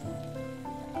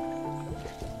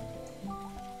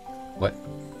 What?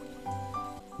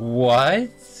 What?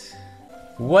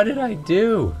 What did I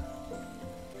do?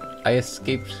 I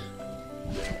escaped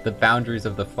the boundaries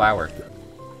of the flower.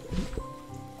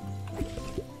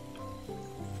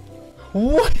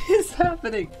 What is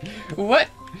happening? What?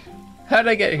 How'd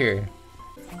I get here?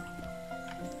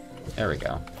 There we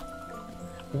go.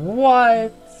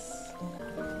 What?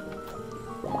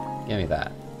 Give me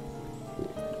that.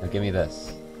 Now give me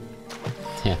this.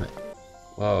 Damn it.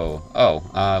 Whoa. Oh,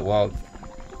 well,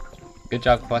 good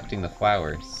job collecting the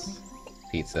flowers,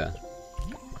 Pizza.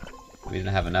 We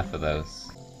didn't have enough of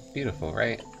those. Beautiful,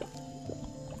 right?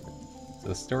 So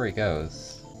the story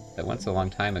goes that once a long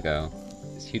time ago,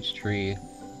 this huge tree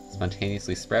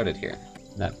spontaneously sprouted here.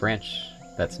 And that branch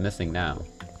that's missing now,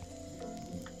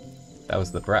 that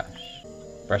was the brush.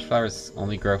 Brush flowers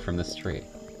only grow from this tree.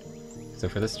 So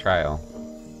for this trial,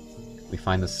 we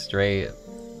find the stray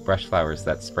brush flowers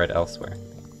that spread elsewhere,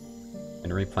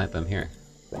 and replant them here.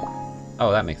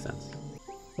 Oh, that makes sense.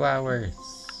 Flowers.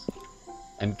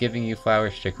 I'm giving you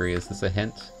flowers, Chicory. Is this a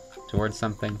hint towards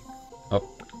something?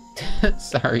 Oh,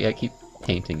 sorry, I keep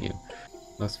tainting you.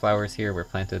 Most flowers here were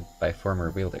planted by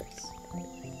former wielders.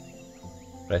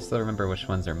 But I still remember which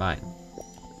ones are mine.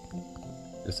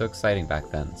 It was so exciting back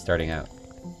then, starting out.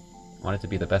 I wanted to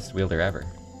be the best wielder ever.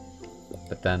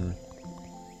 But then,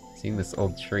 seeing this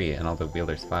old tree and all the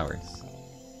wielder's flowers,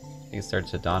 I think it started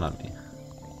to dawn on me.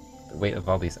 The weight of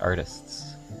all these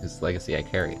artists, whose legacy I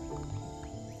carried.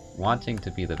 Wanting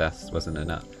to be the best wasn't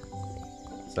enough,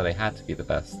 so that I had to be the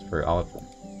best for all of them.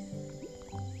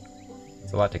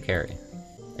 It's a lot to carry.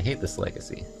 I hate this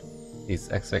legacy. These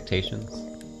expectations.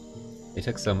 They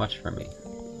took so much from me.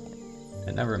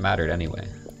 It never mattered anyway.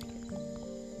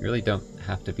 You really don't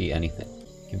have to be anything.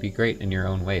 You can be great in your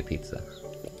own way, Pizza.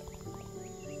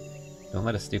 Don't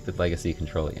let a stupid legacy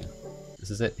control you. This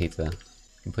is it, Pizza.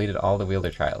 Completed all the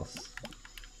wielder trials.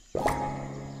 You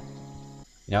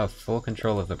now have full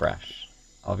control of the brush.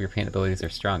 All of your paint abilities are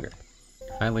stronger.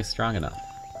 You're finally strong enough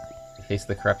to face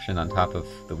the corruption on top of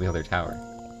the wielder tower.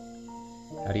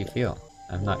 How do you feel?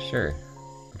 I'm not sure.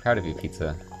 I'm proud of you,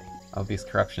 Pizza. All these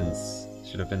corruptions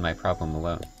should have been my problem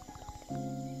alone.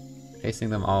 Facing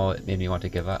them all, it made me want to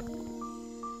give up.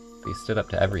 But you stood up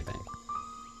to everything.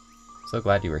 I'm so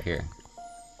glad you were here.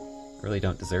 I really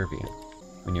don't deserve you.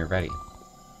 When you're ready,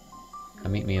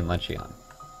 come meet me in Luncheon.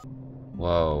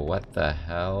 Whoa, what the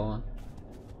hell?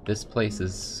 This place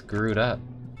is screwed up.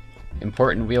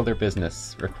 Important wielder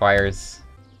business requires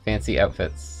fancy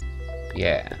outfits.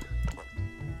 Yeah.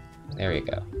 There you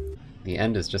go. The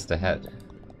end is just ahead.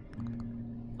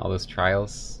 All those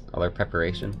trials, all our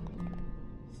preparation,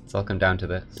 it's all come down to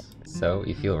this. So,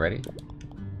 you feel ready?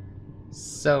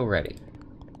 So ready.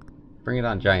 Bring it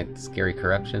on, giant scary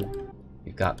corruption.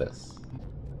 You got this.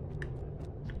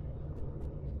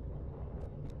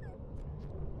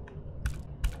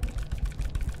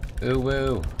 Ooh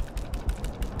woo.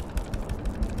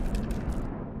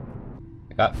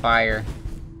 I got fire.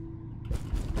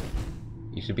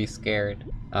 You should be scared.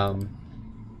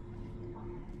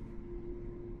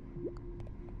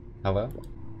 Hello?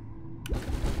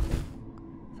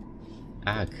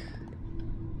 Ag.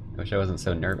 I wish I wasn't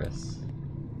so nervous.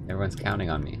 Everyone's counting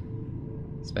on me.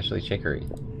 Especially Chicory.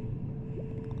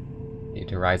 Need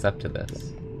to rise up to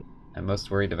this. I'm most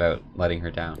worried about letting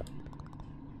her down.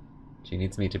 She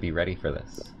needs me to be ready for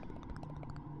this.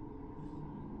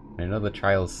 I know the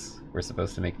trials were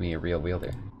supposed to make me a real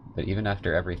wielder, but even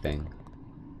after everything,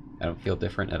 I don't feel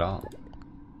different at all.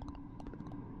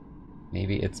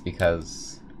 Maybe it's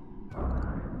because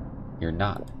you're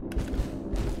not.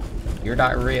 You're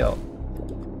not real.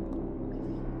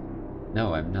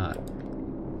 No, I'm not.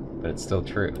 But it's still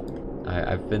true.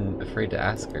 I've been afraid to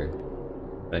ask her,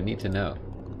 but I need to know.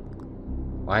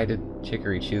 Why did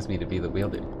Chicory choose me to be the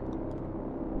wielder?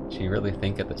 Did she really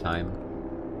think at the time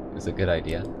it was a good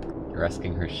idea?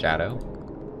 Rescuing her shadow?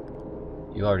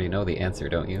 You already know the answer,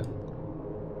 don't you?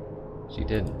 She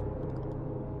didn't.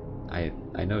 I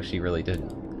know she really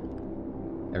didn't.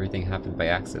 Everything happened by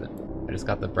accident. I just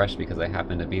got the brush because I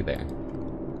happened to be there.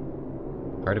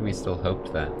 Part of me still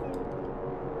hoped that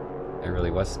I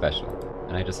really was special,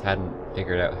 and I just hadn't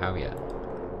figured out how yet.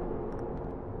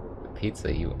 But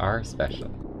Pizza, you are special.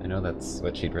 I know that's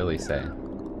what she'd really say.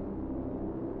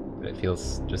 but it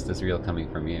feels just as real coming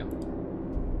from you.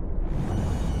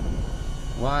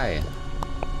 Why?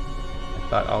 I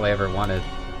thought all I ever wanted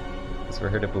was for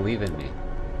her to believe in me.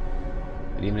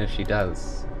 But even if she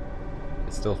does, I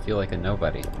still feel like a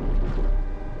nobody.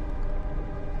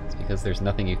 It's because there's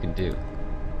nothing you can do,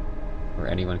 or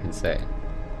anyone can say,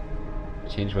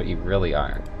 to change what you really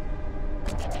are.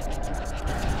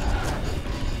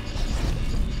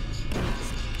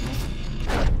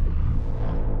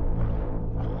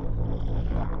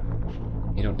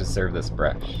 You don't deserve this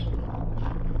brush.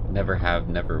 Never have,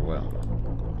 never will.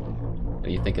 But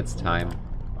you think it's time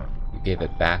you gave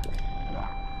it back?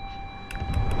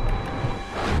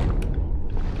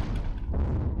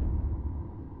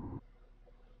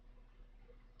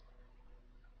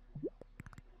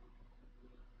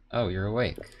 Oh, you're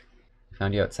awake. I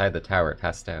found you outside the tower,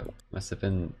 passed out. Must have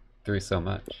been through so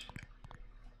much.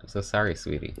 I'm so sorry,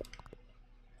 sweetie.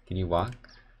 Can you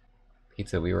walk?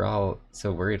 Pizza, we were all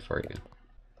so worried for you.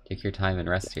 Take your time and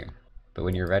rest here. But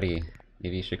when you're ready,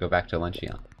 maybe you should go back to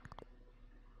Luncheon.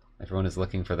 Everyone is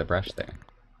looking for the brush there,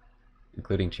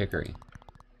 including Chicory.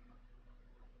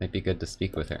 Might be good to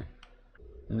speak with her.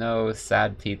 No,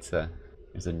 sad Pizza.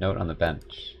 There's a note on the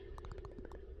bench.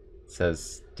 It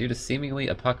says, due to seemingly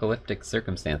apocalyptic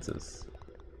circumstances,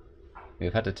 we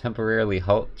have had to temporarily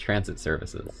halt transit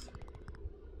services.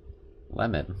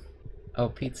 Lemon? Oh,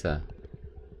 Pizza.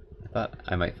 I thought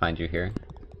I might find you here.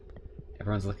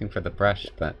 Everyone's looking for the brush,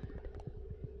 but...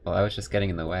 well, I was just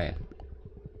getting in the way.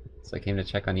 So I came to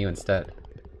check on you instead.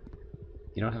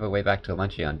 You don't have a way back to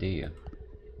Luncheon, do you?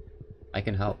 I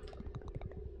can help.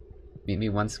 Meet me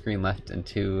 1 screen left and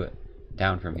 2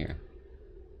 down from here.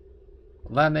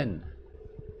 Lemon!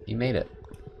 You made it.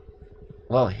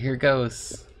 Well, here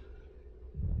goes.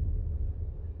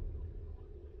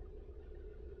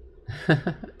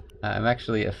 I'm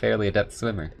actually a fairly adept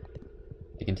swimmer.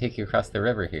 I can take you across the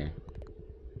river here,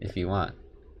 if you want.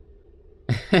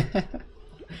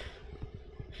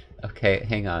 Okay,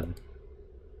 hang on.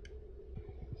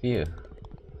 Phew.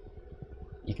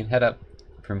 You can head up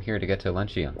from here to get to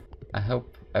Luncheon. I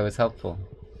hope I was helpful.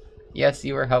 Yes,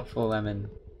 you were helpful, Lemon.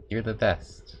 You're the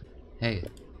best. Hey.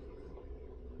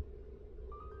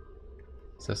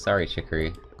 So sorry,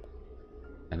 Chicory.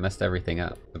 I messed everything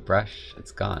up. The brush,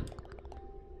 it's gone.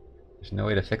 There's no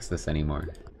way to fix this anymore.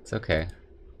 It's okay.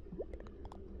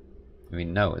 I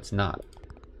mean, no, it's not.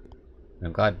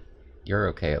 I'm glad you're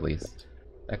okay, at least.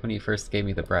 Back when you first gave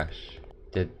me the brush,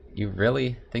 did you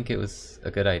really think it was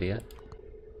a good idea?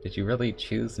 Did you really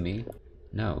choose me?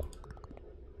 No.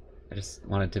 I just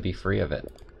wanted to be free of it.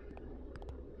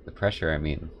 The pressure, I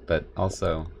mean, but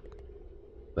also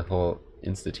the whole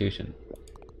institution.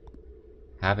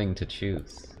 Having to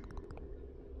choose.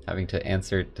 Having to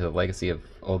answer to the legacy of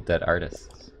old dead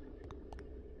artists.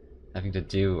 Having to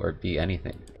do or be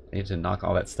anything. I needed to knock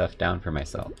all that stuff down for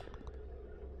myself.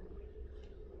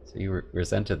 So you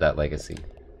resented that legacy.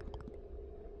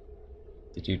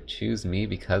 Did you choose me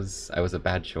because I was a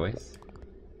bad choice?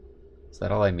 Is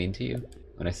that all I mean to you?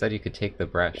 When I said you could take the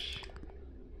brush,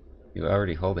 you were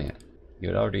already holding it. You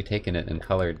had already taken it and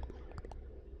colored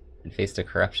and faced a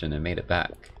corruption and made it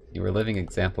back. You were a living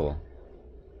example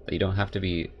that you don't have to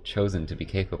be chosen to be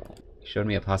capable. You showed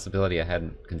me a possibility I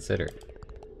hadn't considered.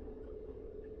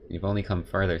 You've only come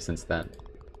farther since then.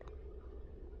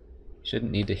 You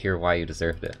shouldn't need to hear why you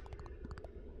deserved it.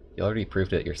 You already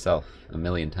proved it yourself a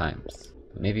million times.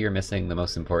 But maybe you're missing the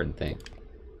most important thing.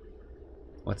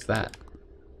 What's that?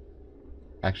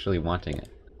 Actually wanting it.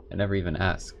 I never even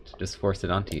asked, just forced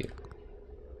it onto you.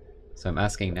 So I'm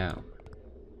asking now.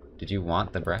 Did you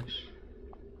want the brush?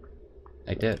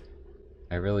 I did.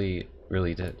 I really,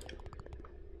 really did.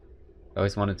 I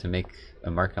always wanted to make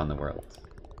a mark on the world.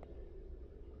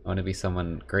 I want to be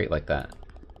someone great like that.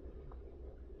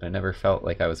 But I never felt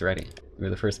like I was ready. You were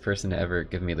the first person to ever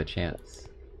give me the chance.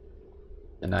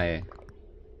 And I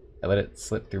let it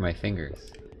slip through my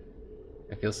fingers.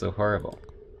 I feel so horrible.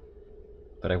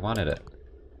 But I wanted it.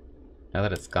 Now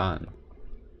that it's gone,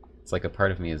 it's like a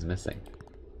part of me is missing.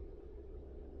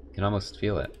 I can almost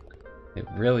feel it. It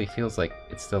really feels like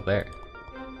it's still there.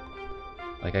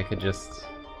 Like I could just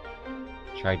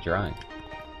try drawing.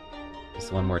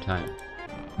 Just one more time.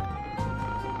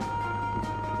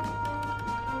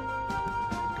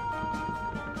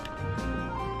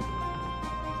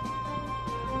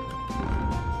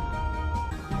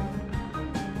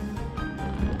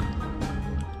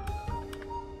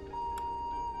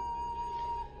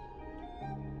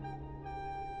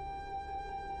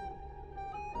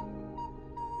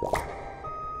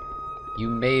 You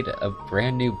made a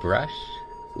brand new brush?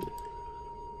 What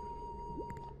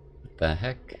the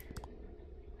heck?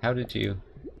 How did you...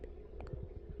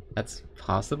 That's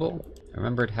possible? I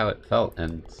remembered how it felt,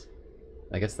 and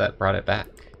I guess that brought it back.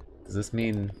 Does this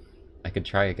mean I could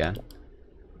try again?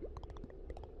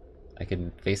 I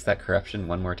can face that corruption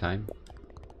one more time?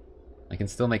 I can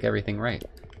still make everything right.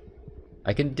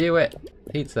 I can do it!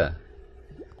 Pizza!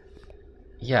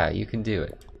 Yeah, you can do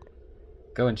it.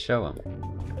 Go and show him.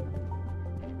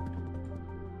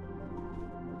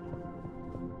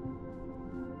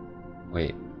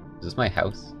 Wait, is this my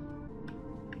house?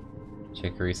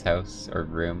 Chicory's house or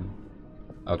room?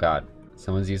 Oh god,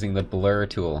 someone's using the blur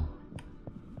tool.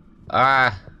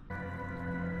 Ah!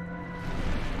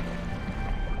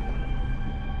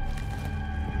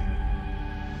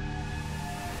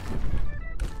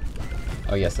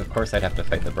 Oh yes, of course I'd have to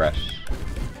fight the brush.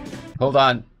 Hold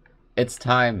on! It's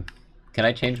time! Can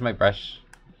I change my brush?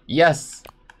 Yes!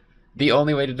 The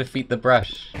only way to defeat the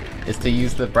brush is to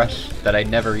use the brush that I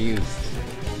never used.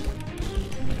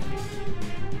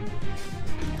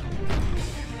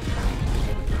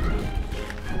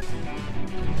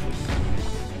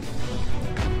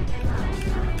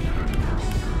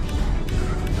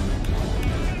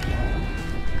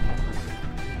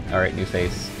 Alright, new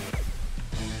face.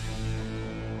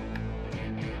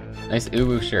 Nice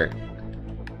Uwu shirt.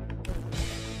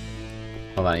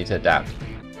 Hold on, I need to adapt.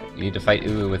 You need to fight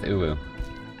Uwu with Uwu.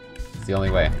 It's the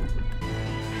only way.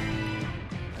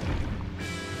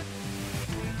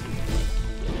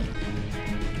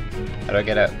 How do I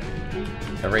get out?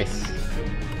 Erase.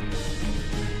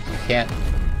 I can't.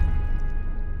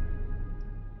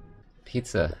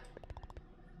 Pizza.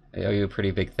 I owe you a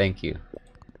pretty big thank you.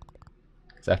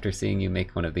 Because after seeing you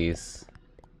make one of these,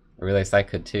 I realized I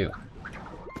could too.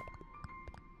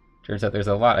 Turns out there's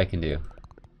a lot I can do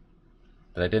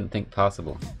that I didn't think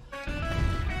possible.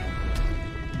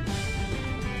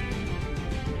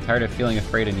 Tired of feeling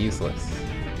afraid and useless.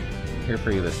 I'm here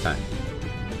for you this time.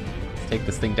 Let's take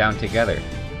this thing down together.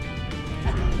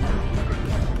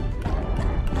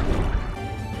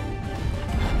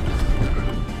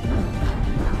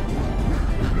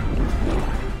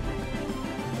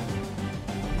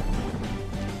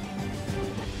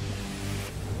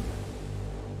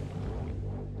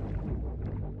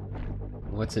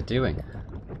 What's it doing?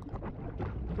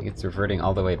 I think it's reverting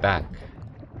all the way back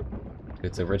to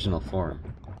its original form.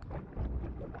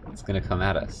 It's gonna come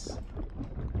at us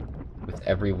with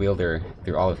every wielder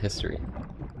through all of history.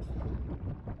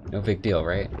 No big deal,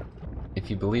 right? If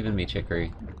you believe in me,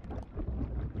 Chicory.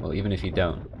 Well, even if you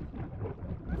don't.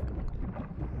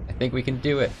 I think we can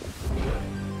do it!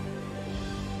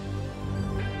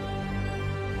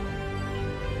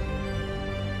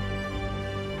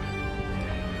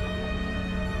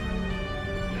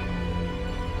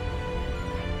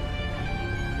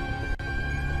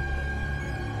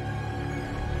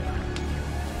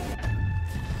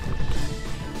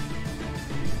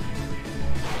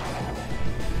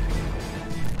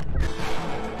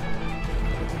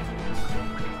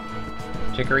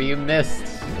 Chicory, you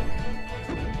missed!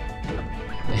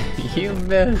 You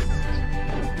missed!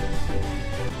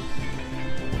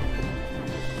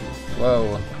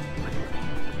 Whoa.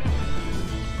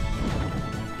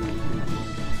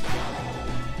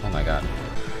 Oh my god.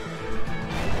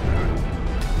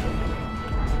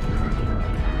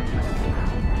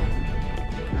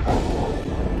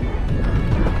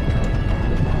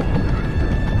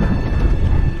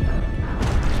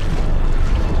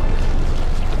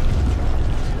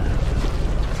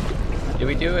 Did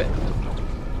we do it?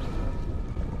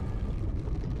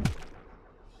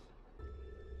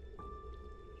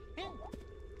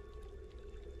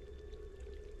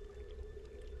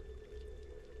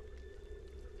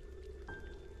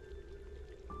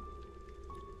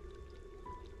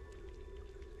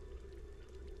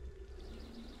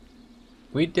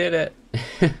 We did it!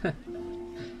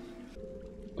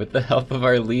 With the help of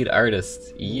our lead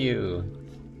artist, you!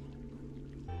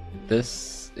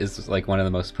 This is like one of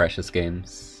the most precious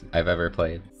games I've ever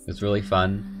played. It was really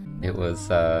fun. It was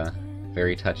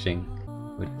very touching.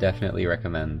 Would definitely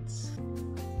recommend.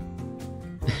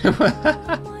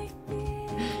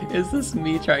 Is this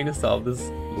me trying to solve this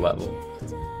level?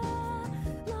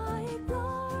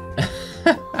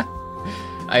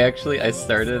 I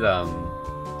started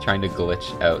trying to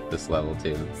glitch out this level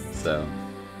too, so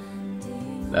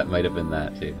that might have been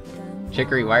that too.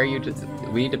 Chicory, why are you just...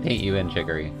 We need to paint you in,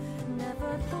 Chicory.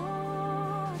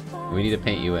 We need to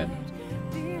paint you in.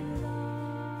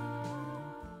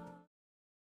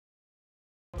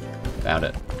 Found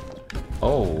it.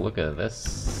 Oh, look at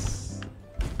this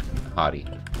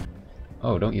hottie.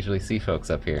 Oh, don't usually see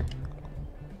folks up here.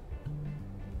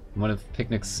 I'm one of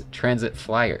Picnic's transit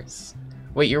flyers.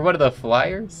 Wait, you're one of the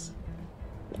flyers?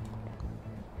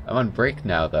 I'm on break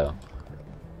now, though.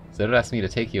 So they don't ask me to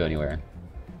take you anywhere.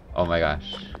 Oh my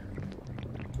gosh.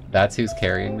 That's who's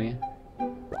carrying me?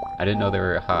 I didn't know they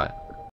were hot.